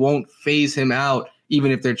that they won't phase him out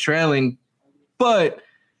even if they're trailing. But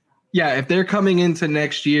yeah, if they're coming into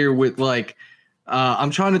next year with like,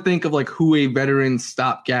 I'm trying to think of like who a veteran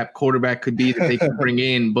stopgap quarterback could be that they could bring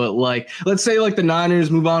in. But like, let's say like the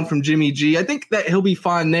Niners move on from Jimmy G. I think that he'll be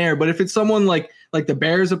fine there. But if it's someone like the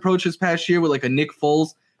Bears approach this past year with like a Nick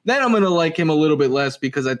Foles, then I'm going to like him a little bit less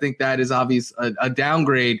because I think that is obvious a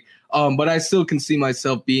downgrade. But I still can see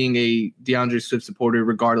myself being a DeAndre Swift supporter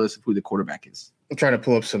regardless of who the quarterback is. I'm trying to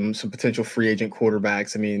pull up some potential free agent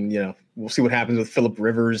quarterbacks. I mean, we'll see what happens with Phillip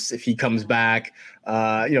Rivers if he comes back.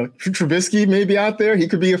 Trubisky may be out there. He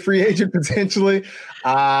could be a free agent potentially.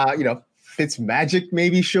 Fitzmagic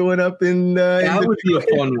maybe showing up in that would be a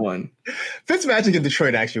fun one. Fitzmagic in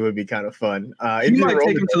Detroit actually would be kind of fun. He might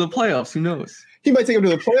take him to the playoffs. Who knows? He might take him to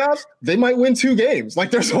the playoffs. They might win 2 games.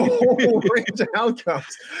 Like there's a whole range of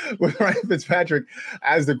outcomes with Ryan Fitzpatrick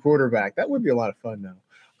as the quarterback. That would be a lot of fun now.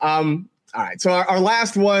 All right, so our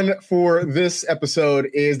last one for this episode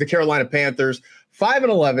is the Carolina Panthers,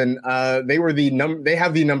 5-11. They were they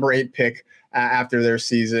have the number 8 pick after their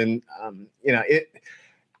season.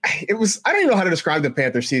 It was, I don't even know how to describe the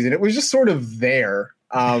Panthers season. It was just sort of there.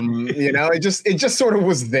 It just sort of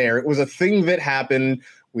was there. It was a thing that happened.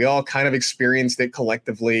 We all kind of experienced it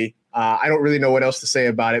collectively. I don't really know what else to say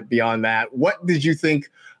about it beyond that. What did you think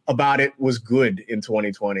about it was good in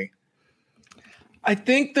 2020? I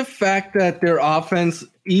think the fact that their offense,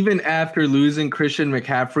 even after losing Christian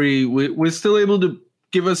McCaffrey, was still able to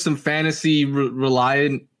give us some fantasy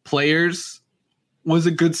reliant players was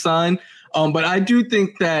a good sign. But I do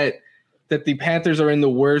think that the Panthers are in the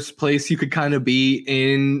worst place you could kind of be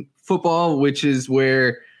in football, which is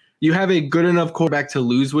where you have a good enough quarterback to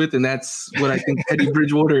lose with. And that's what I think Teddy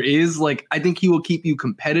Bridgewater is. Like, I think he will keep you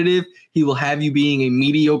competitive. He will have you being a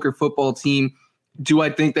mediocre football team. Do I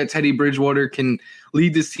think that Teddy Bridgewater can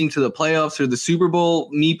lead this team to the playoffs or the Super Bowl?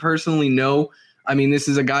 Me personally, no. I mean, this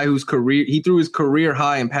is a guy whose he threw his career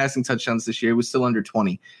high in passing touchdowns this year. It was still under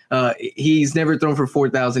 20. He's never thrown for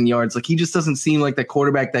 4,000 yards. Like, he just doesn't seem like that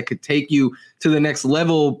quarterback that could take you to the next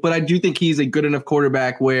level. But I do think he's a good enough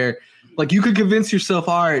quarterback where, like, you could convince yourself,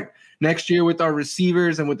 all right, next year with our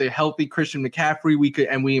receivers and with a healthy Christian McCaffrey,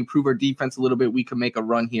 we improve our defense a little bit, we could make a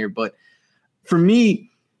run here. But for me,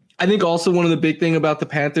 I think also one of the big thing about the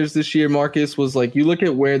Panthers this year, Marcus, was like you look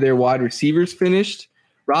at where their wide receivers finished.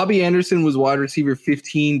 Robbie Anderson was wide receiver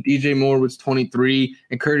 15, DJ Moore was 23,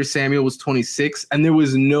 and Curtis Samuel was 26, and there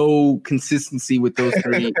was no consistency with those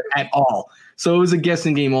three at all. So it was a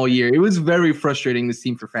guessing game all year. It was very frustrating, this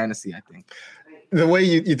team, for fantasy, I think. The way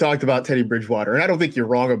you talked about Teddy Bridgewater, and I don't think you're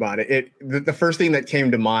wrong about it, the first thing that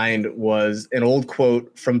came to mind was an old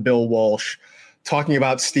quote from Bill Walsh talking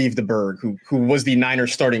about Steve DeBerg, who was the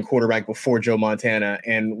Niners starting quarterback before Joe Montana.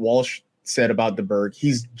 And Walsh said about DeBerg,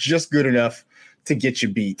 he's just good enough to get you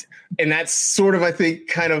beat. And that's sort of, I think,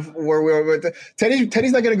 kind of where we're with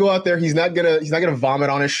Teddy's not going to go out there. He's not going to vomit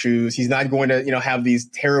on his shoes. He's not going to, have these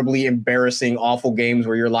terribly embarrassing, awful games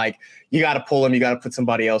where you're like, you got to pull him, you got to put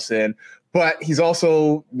somebody else in. But he's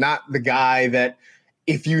also not the guy that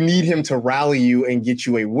if you need him to rally you and get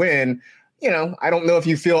you a win, I don't know if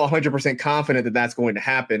you feel 100% confident that that's going to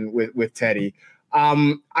happen with Teddy.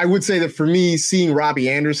 I would say that for me, seeing Robbie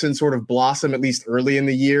Anderson sort of blossom, at least early in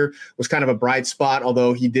the year, was kind of a bright spot,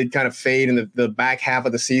 although he did kind of fade in the back half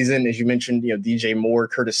of the season. As you mentioned, DJ Moore,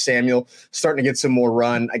 Curtis Samuel starting to get some more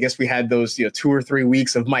run. I guess we had those 2 or 3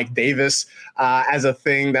 weeks of Mike Davis as a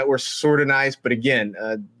thing that were sort of nice. But again,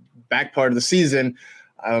 back part of the season,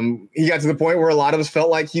 he got to the point where a lot of us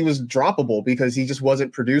felt like he was droppable because he just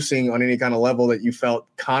wasn't producing on any kind of level that you felt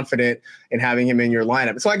confident in having him in your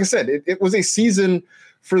lineup. So like I said, it was a season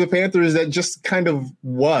for the Panthers that just kind of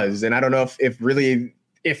was. And I don't know if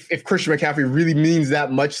Christian McCaffrey really means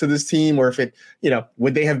that much to this team, or if it,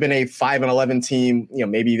 would they have been a 5-11 team?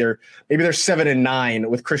 Maybe they're 7-9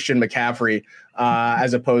 with Christian McCaffrey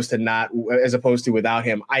as opposed to without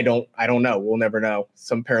him. I don't know. We'll never know.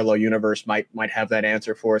 Some parallel universe might have that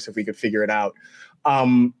answer for us if we could figure it out.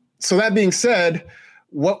 So that being said,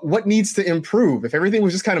 what needs to improve? If everything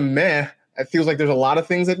was just kind of meh, it feels like there's a lot of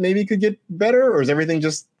things that maybe could get better, or is everything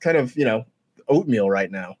just kind of, oatmeal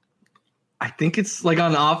right now? I think it's like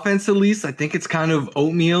on offense, at least, I think it's kind of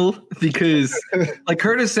oatmeal because like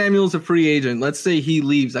Curtis Samuel's a free agent. Let's say he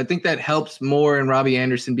leaves. I think that helps Moore and Robbie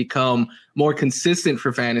Anderson become more consistent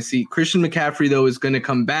for fantasy. Christian McCaffrey, though, is going to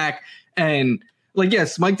come back. And like,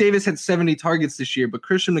 yes, Mike Davis had 70 targets this year, but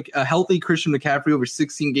a healthy Christian McCaffrey over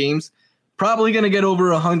 16 games, probably going to get over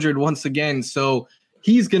 100 once again. So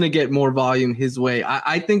he's going to get more volume his way.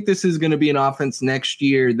 I think this is going to be an offense next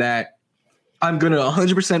year that I'm going to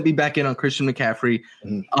 100% be back in on Christian McCaffrey.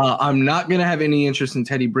 I'm not going to have any interest in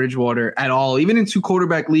Teddy Bridgewater at all, even in 2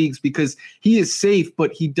 quarterback leagues, because he is safe,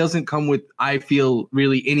 but he doesn't come with, I feel,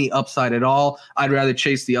 really any upside at all. I'd rather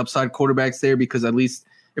chase the upside quarterbacks there, because at least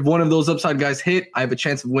if one of those upside guys hit, I have a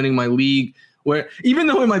chance of winning my league. Where even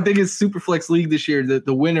though in my biggest Superflex league this year,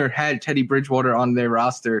 the winner had Teddy Bridgewater on their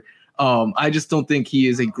roster, I just don't think he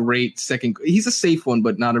is a great second. He's a safe one,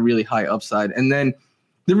 but not a really high upside. And then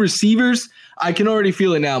the receivers, I can already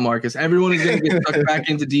feel it now, Marcus. Everyone is going to get sucked back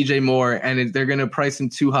into DJ Moore, and they're going to price him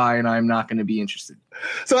too high, and I'm not going to be interested.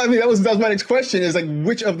 So, I mean, that was my next question is, like,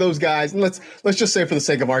 which of those guys, and let's just say for the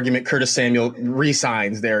sake of argument, Curtis Samuel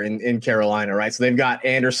re-signs there in Carolina, right? So they've got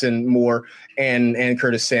Anderson, Moore, and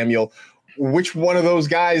Curtis Samuel. Which one of those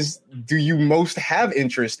guys do you most have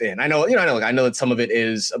interest in? I know that some of it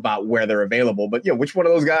is about where they're available, but which one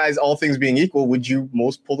of those guys, all things being equal, would you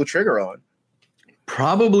most pull the trigger on?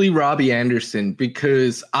 Probably Robbie Anderson,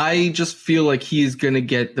 because I just feel like he's going to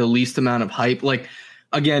get the least amount of hype. Like,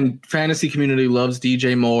 again, fantasy community loves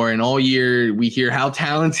DJ Moore, and all year we hear how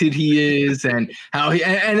talented he is and how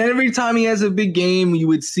and every time he has a big game, you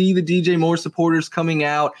would see the DJ Moore supporters coming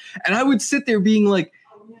out. And I would sit there being like,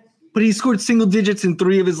 but he scored single digits in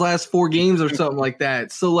 3 of his last 4 games or something like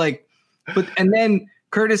that. So like, and then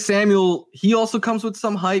Curtis Samuel, he also comes with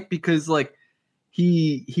some hype because like,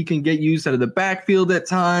 he can get used out of the backfield at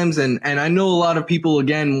times. And I know a lot of people,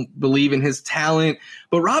 again, believe in his talent.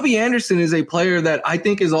 But Robbie Anderson is a player that I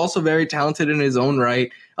think is also very talented in his own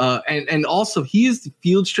right. And also he is the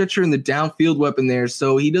field stretcher and the downfield weapon there.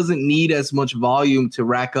 So he doesn't need as much volume to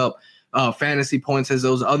rack up fantasy points as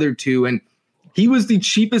those other 2. And he was the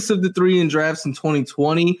cheapest of the 3 in drafts in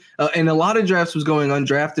 2020. And a lot of drafts was going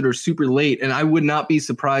undrafted or super late. And I would not be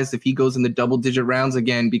surprised if he goes in the double-digit rounds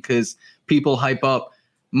again, because people hype up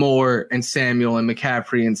Moore and Samuel and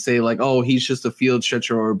McCaffrey and say like, oh, he's just a field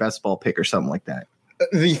stretcher or a best ball pick or something like that.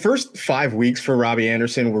 The first 5 weeks for Robbie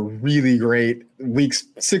Anderson were really great. Weeks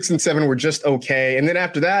 6 and 7 were just okay. And then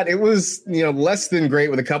after that, it was, less than great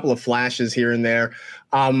with a couple of flashes here and there.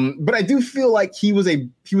 But I do feel like he was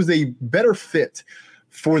a better fit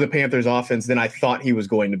for the Panthers offense than I thought he was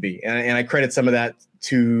going to be. And I credit some of that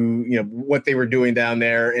to, what they were doing down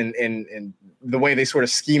there and the way they sort of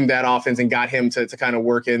schemed that offense and got him to kind of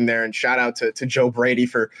work in there. And shout out to Joe Brady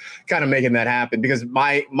for kind of making that happen, because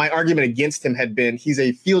my argument against him had been he's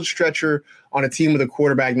a field stretcher on a team with a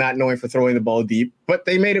quarterback not knowing for throwing the ball deep, but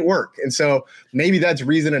they made it work. And so maybe that's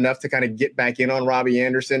reason enough to kind of get back in on Robbie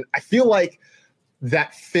Anderson. I feel like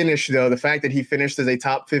that finish, though, the fact that he finished as a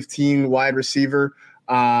top 15 wide receiver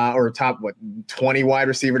or top 20 wide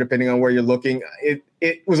receiver, depending on where you're looking,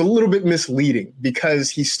 it was a little bit misleading because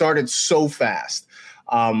he started so fast.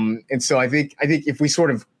 And so I think if we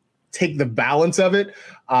sort of take the balance of it,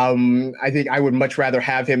 I think I would much rather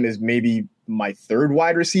have him as maybe my 3rd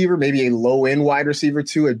wide receiver, maybe a low end wide receiver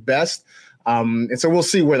 2 at best. And so we'll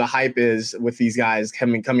see where the hype is with these guys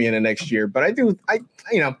coming into next year. But I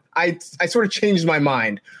sort of changed my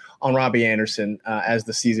mind on Robbie Anderson as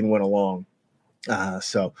the season went along. All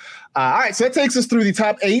right. So that takes us through the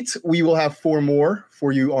top 8. We will have 4 more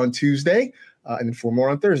for you on Tuesday and then 4 more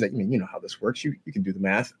on Thursday. I mean, you know how this works. You can do the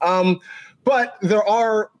math. But there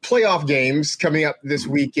are playoff games coming up this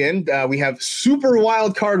weekend. We have Super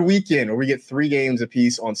Wild Card Weekend, where we get 3 games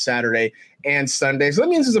apiece on Saturday and Sunday. So that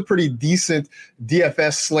means it's a pretty decent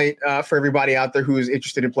DFS slate for everybody out there who is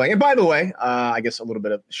interested in playing. And by the way, I guess a little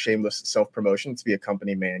bit of shameless self-promotion to be a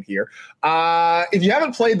company man here. If you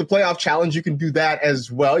haven't played the Playoff Challenge, you can do that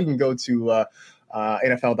as well. You can go to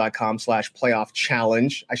NFL.com/playoff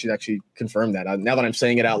challenge. I should actually confirm that. Now that I'm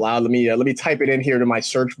saying it out loud, let me type it in here to my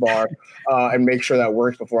search bar and make sure that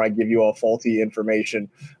works before I give you all faulty information.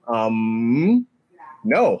 No,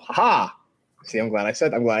 haha. See, I'm glad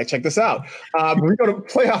I checked this out. We go to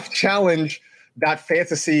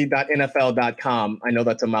playoffchallenge.fantasy.nfl.com. I know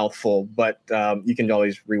that's a mouthful, but you can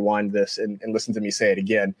always rewind this and listen to me say it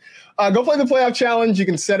again. Go play the Playoff Challenge. You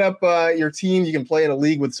can set up your team. You can play in a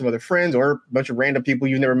league with some other friends or a bunch of random people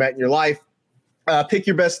you've never met in your life. Pick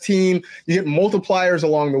your best team. You get multipliers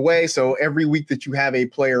along the way. So every week that you have a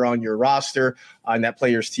player on your roster and that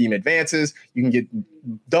player's team advances, you can get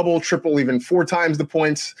double, triple, even 4 times the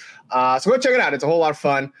points. So go check it out. It's a whole lot of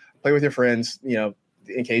fun. Play with your friends, in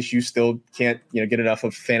case you still can't, get enough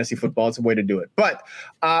of fantasy football. It's a way to do it. But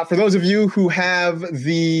for those of you who have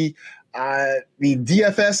the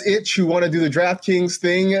DFS itch, who want to do the DraftKings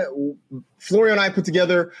thing, Florio and I put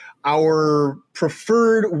together our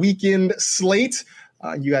preferred weekend slate.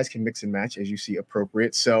 You guys can mix and match as you see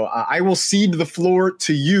appropriate. So I will cede the floor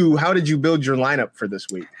to you. How did you build your lineup for this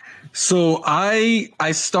week? So I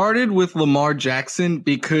started with Lamar Jackson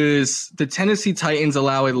because the Tennessee Titans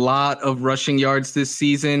allow a lot of rushing yards this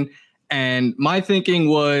season. And my thinking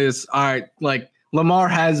was, all right, like Lamar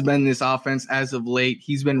has been this offense as of late.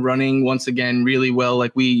 He's been running once again really well,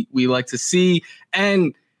 like we like to see.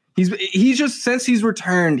 And he's just, since he's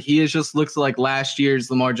returned, he has just looks like last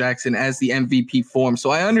year's Lamar Jackson as the MVP form. So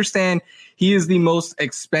I understand he is the most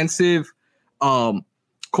expensive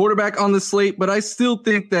quarterback on the slate, but I still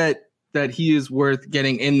think that he is worth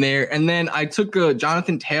getting in there. And then I took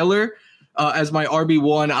Jonathan Taylor as my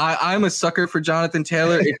RB1. I'm a sucker for Jonathan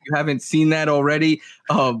Taylor if you haven't seen that already.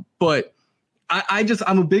 But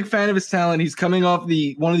I'm a big fan of his talent. He's coming off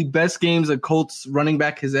one of the best games a Colts running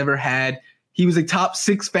back has ever had. He was a top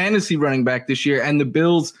 6 fantasy running back this year, and the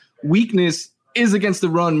Bills' weakness is against the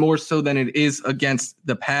run more so than it is against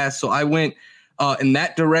the pass. So I went in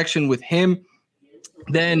that direction with him.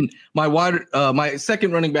 Then my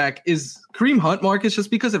second running back is Kareem Hunt, Marcus,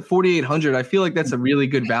 just because at 4,800, I feel like that's a really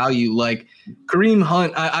good value. Like Kareem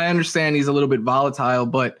Hunt, I understand he's a little bit volatile,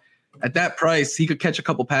 but at that price, he could catch a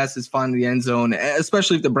couple passes, find the end zone,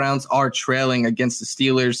 especially if the Browns are trailing against the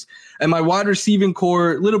Steelers. And my wide receiving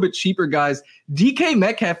core, a little bit cheaper, guys. DK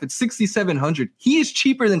Metcalf at 6,700. He is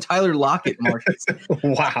cheaper than Tyler Lockett, Marcus.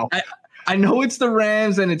 Wow. I know it's the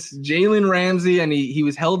Rams and it's Jalen Ramsey, and he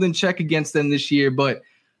was held in check against them this year, but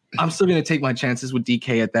I'm still going to take my chances with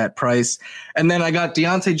DK at that price. And then I got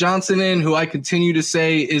Deontay Johnson in, who I continue to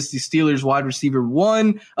say is the Steelers wide receiver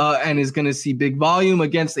 1 and is going to see big volume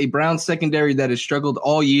against a Browns secondary that has struggled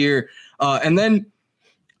all year. And then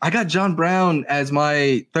I got John Brown as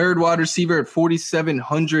my third wide receiver at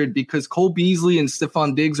 4,700 because Cole Beasley and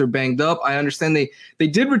Stephon Diggs are banged up. I understand they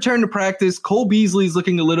did return to practice. Cole Beasley is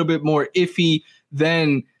looking a little bit more iffy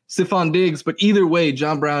than Stephon Diggs, but either way,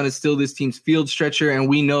 John Brown is still this team's field stretcher, and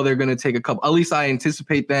we know they're going to take a couple. At least I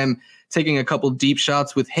anticipate them taking a couple deep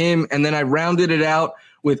shots with him. And then I rounded it out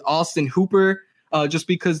with Austin Hooper, just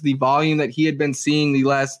because the volume that he had been seeing the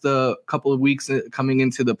last couple of weeks coming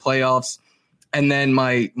into the playoffs. And then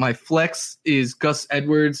my flex is Gus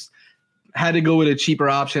Edwards. Had to go with a cheaper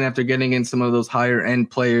option after getting in some of those higher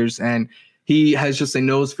end players, and he has just a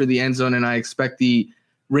nose for the end zone, and I expect the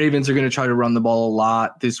Ravens are going to try to run the ball a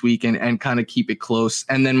lot this week and kind of keep it close.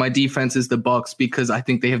 And then my defense is the Bucs because I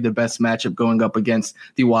think they have the best matchup going up against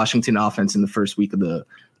the Washington offense in the first week of the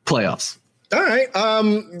playoffs. All right.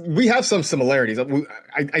 We have some similarities.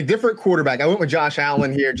 I differ at quarterback. I went with Josh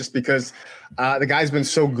Allen here just because the guy's been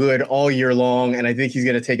so good all year long, and I think he's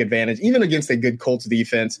going to take advantage, even against a good Colts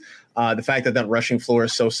defense. The fact that rushing floor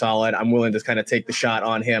is so solid, I'm willing to kind of take the shot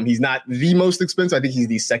on him. He's not the most expensive. I think he's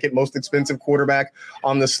the second most expensive quarterback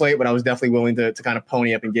on the slate, but I was definitely willing to kind of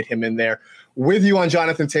pony up and get him in there. With you on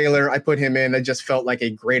Jonathan Taylor, I put him in. It just felt like a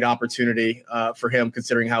great opportunity for him,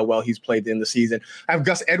 considering how well he's played in the season. I have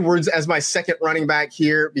Gus Edwards as my second running back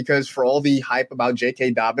here because for all the hype about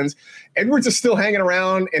J.K. Dobbins, Edwards is still hanging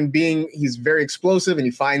around and he's very explosive and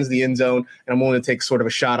he finds the end zone. And I'm willing to take sort of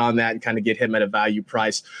a shot on that and kind of get him at a value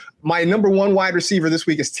price. My number 1 wide receiver this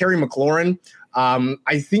week is Terry McLaurin.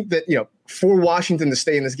 I think that, for Washington to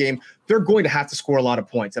stay in this game, they're going to have to score a lot of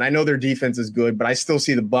points. And I know their defense is good, but I still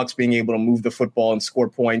see the Bucs being able to move the football and score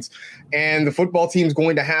points. And the football team's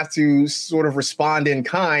going to have to sort of respond in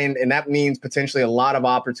kind, and that means potentially a lot of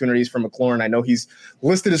opportunities for McLaurin. I know he's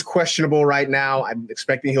listed as questionable right now. I'm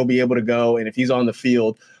expecting he'll be able to go, and if he's on the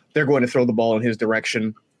field, they're going to throw the ball in his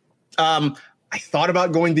direction. I thought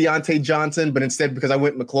about going Deontay Johnson, but instead, because I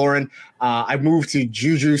went McLaurin, I moved to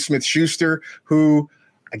Juju Smith-Schuster, who –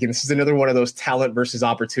 again, this is another one of those talent versus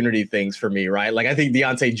opportunity things for me, right? Like I think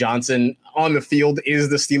Deontay Johnson on the field is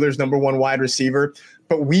the Steelers' number 1 wide receiver,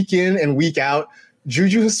 but week in and week out,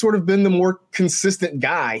 Juju has sort of been the more consistent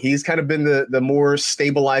guy. He's kind of been the more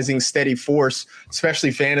stabilizing, steady force,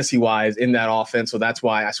 especially fantasy-wise in that offense. So that's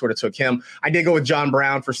why I sort of took him. I did go with John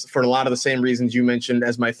Brown for a lot of the same reasons you mentioned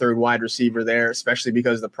as my third wide receiver there, especially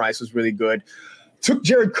because the price was really good. Took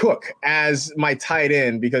Jared Cook as my tight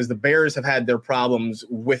end because the Bears have had their problems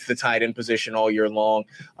with the tight end position all year long.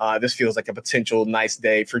 This feels like a potential nice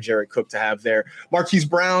day for Jared Cook to have there. Marquise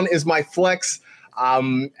Brown is my flex.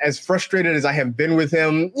 As frustrated as I have been with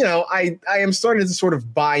him, I am starting to sort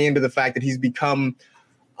of buy into the fact that he's become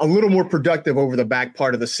a little more productive over the back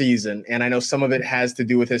part of the season. And I know some of it has to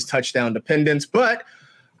do with his touchdown dependence, but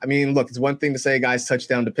I mean, look, it's one thing to say a guy's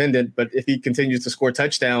touchdown dependent, but if he continues to score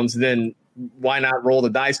touchdowns, then why not roll the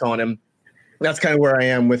dice on him? That's kind of where I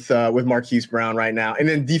am with Marquise Brown right now. And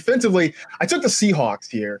then defensively, I took the Seahawks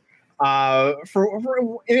here.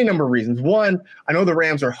 for any number of reasons. One, I know the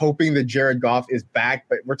Rams are hoping that Jared Goff is back,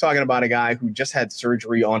 but we're talking about a guy who just had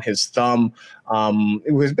surgery on his thumb,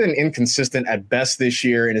 who has been inconsistent at best this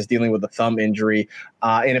year and is dealing with a thumb injury.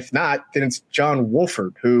 And if not, then it's John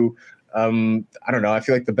Wolford, who I don't know. I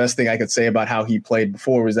feel like the best thing I could say about how he played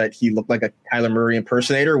before was that he looked like a Kyler Murray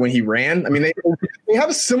impersonator when he ran. I mean, they have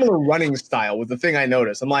a similar running style was the thing I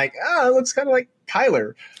noticed. I'm like, it looks kind of like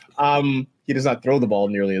Kyler. He does not throw the ball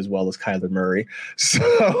nearly as well as Kyler Murray.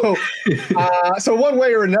 So one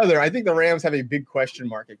way or another, I think the Rams have a big question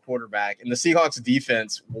mark at quarterback. And the Seahawks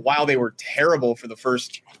defense, while they were terrible for the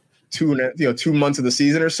first 2 months of the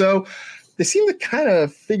season or so, they seem to kind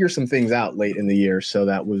of figure some things out late in the year. So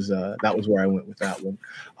that was where I went with that one.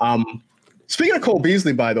 Speaking of Cole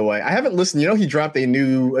Beasley, by the way, I haven't listened. He dropped a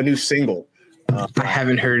new single. I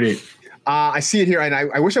haven't heard it. I see it here, and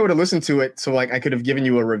I wish I would have listened to it so I could have given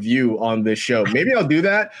you a review on this show. Maybe I'll do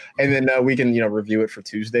that, and then we can review it for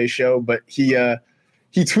Tuesday's show. But he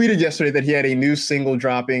tweeted yesterday that he had a new single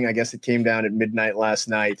dropping. I guess it came down at midnight last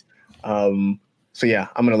night. So yeah,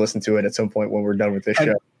 I'm gonna listen to it at some point when we're done with this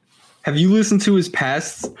show. Have you listened to his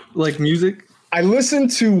past music? I listened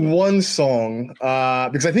to one song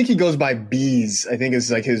because I think he goes by Bees. I think it's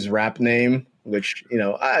like his rap name, which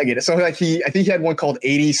I get it. So I think he had one called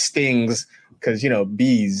 80 Stings because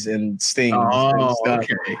bees and stings. Oh, and stuff.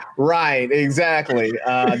 Okay. Right, exactly.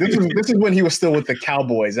 This is when he was still with the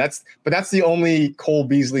Cowboys. That's the only Cole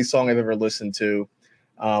Beasley song I've ever listened to.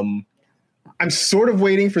 I'm sort of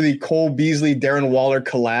waiting for the Cole Beasley Darren Waller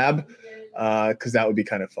collab because that would be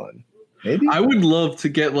kind of fun. Maybe I would love to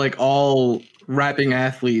get all rapping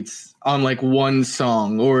athletes on one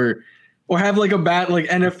song or have a bat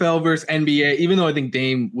NFL versus NBA, even though I think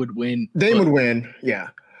Dame would win. Dame would win. Yeah.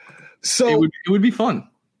 So it would be fun.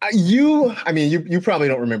 You probably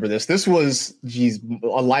don't remember this. This was,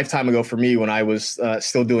 a lifetime ago for me when I was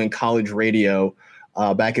still doing college radio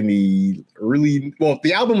back in the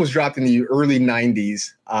the album was dropped in the early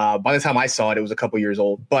 90s. By the time I saw it, it was a couple years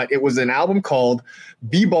old, but it was an album called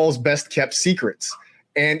B-Ball's Best Kept Secrets.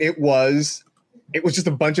 And it was just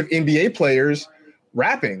a bunch of NBA players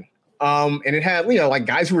rapping. And it had,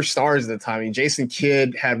 guys who were stars at the time. I mean, Jason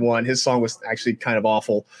Kidd had one. His song was actually kind of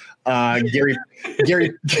awful. Gary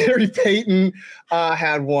Payton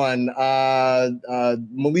had one.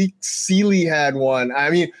 Malik Sealy had one. I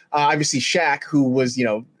mean, obviously Shaq, who was,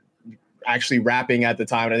 actually rapping at the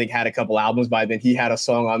time, and I think had a couple albums by then. He had a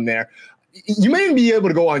song on there. You may be able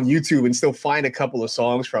to go on YouTube and still find a couple of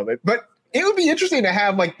songs from it, but it would be interesting to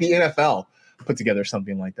have the NFL put together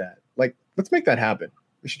something like that. Let's make that happen.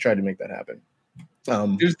 We should try to make that happen.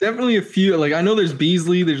 There's definitely a few. I know there's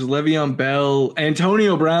Beasley, there's Le'Veon Bell.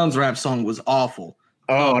 Antonio Brown's rap song was awful.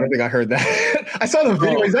 Oh, I don't think I heard that. I saw the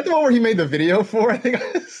video. Is that the one where he made the video for? I think.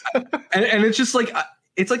 and it's just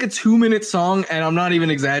it's a 2-minute song, and I'm not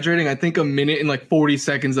even exaggerating. I think a minute and 40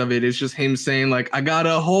 seconds of it is just him saying I got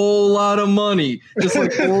a whole lot of money, just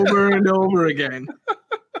over and over again.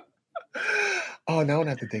 Oh, now I'm gonna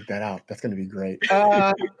have to dig that out. That's gonna be great.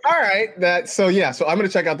 All right, so I'm gonna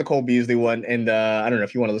check out the Cole Beasley one, and I don't know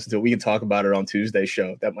if you want to listen to it. We can talk about it on Tuesday's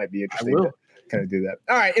show. That might be interesting. I will kind of do that.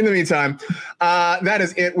 All right. In the meantime, that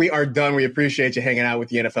is it. We are done. We appreciate you hanging out with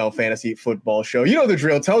the NFL Fantasy Football Show. You know the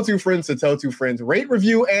drill. Tell 2 friends to tell 2 friends. Rate,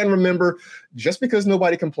 review, and remember, just because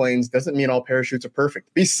nobody complains doesn't mean all parachutes are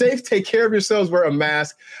perfect. Be safe. Take care of yourselves. Wear a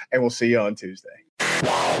mask, and we'll see you on Tuesday.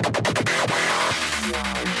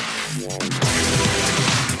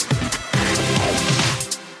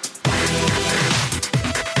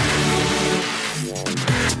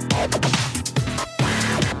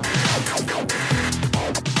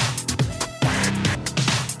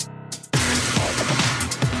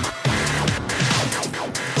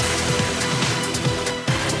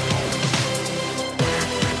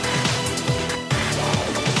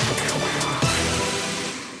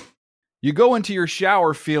 You go into your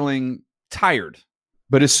shower feeling tired,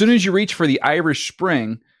 but as soon as you reach for the Irish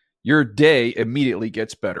Spring, your day immediately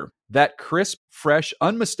gets better. That crisp, fresh,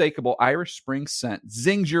 unmistakable Irish Spring scent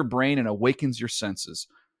zings your brain and awakens your senses.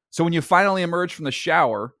 So when you finally emerge from the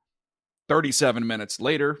shower, 37 minutes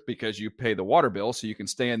later, because you pay the water bill so you can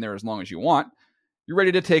stay in there as long as you want, you're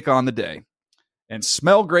ready to take on the day and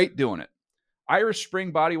smell great doing it. Irish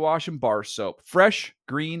Spring Body Wash and Bar Soap. Fresh,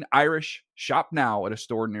 green, Irish. Shop now at a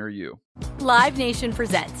store near you. Live Nation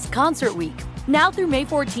presents Concert Week. Now through May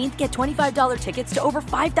 14th, get $25 tickets to over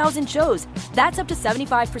 5,000 shows. That's up to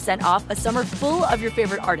 75% off a summer full of your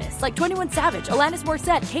favorite artists like 21 Savage, Alanis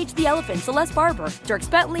Morissette, Cage the Elephant, Celeste Barber, Dierks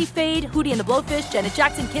Bentley, Fade, Hootie and the Blowfish, Janet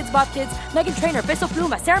Jackson, Kidz Bop Kids, Meghan Trainor, Bissell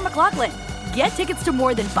Pluma, Sarah McLachlan. Get tickets to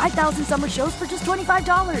more than 5,000 summer shows for just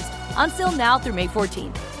 $25. Until now through May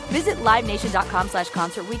 14th. Visit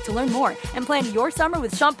LiveNation.com/Concert Week to learn more and plan your summer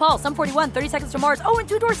with Sean Paul, Sum 41, 30 Seconds to Mars, and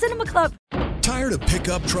Two Door Cinema Club. Tired of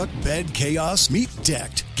pickup truck bed chaos? Meet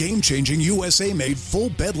Decked. Game-changing USA-made full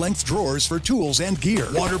bed-length drawers for tools and gear.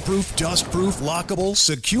 Waterproof, dust-proof, lockable,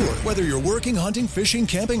 secure. Whether you're working, hunting, fishing,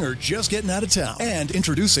 camping, or just getting out of town. And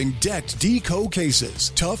introducing Decked Deco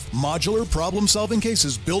cases. Tough, modular, problem-solving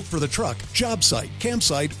cases built for the truck, job site,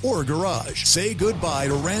 campsite, or garage. Say goodbye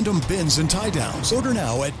to random bins and tie-downs. Order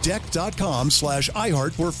now at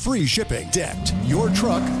Decked.com/iHeart for free shipping. Decked. Your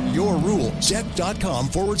truck, your rules.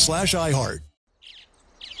 Decked.com/iHeart.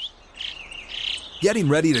 Getting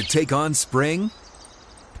ready to take on spring?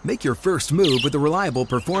 Make your first move with the reliable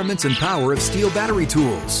performance and power of Steel battery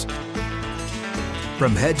tools.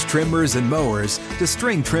 From hedge trimmers and mowers to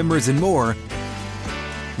string trimmers and more,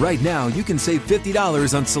 right now you can save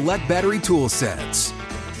 $50 on select battery tool sets.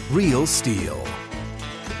 Real Steel.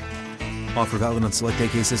 Offer valid on select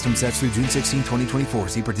AK system sets through June 16, 2024.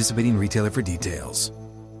 See participating retailer for details.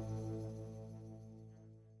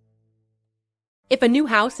 If a new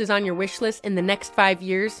house is on your wish list in the next 5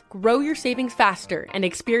 years, grow your savings faster and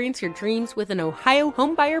experience your dreams with an Ohio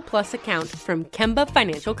Homebuyer Plus account from Kemba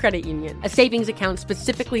Financial Credit Union. A savings account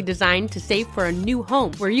specifically designed to save for a new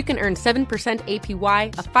home, where you can earn 7%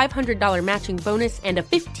 APY, a $500 matching bonus, and a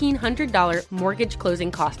 $1,500 mortgage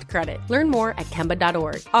closing cost credit. Learn more at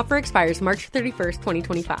Kemba.org. Offer expires March 31st,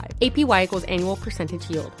 2025. APY equals annual percentage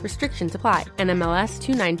yield. Restrictions apply. NMLS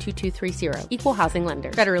 292230. Equal housing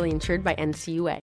lender. Federally insured by NCUA.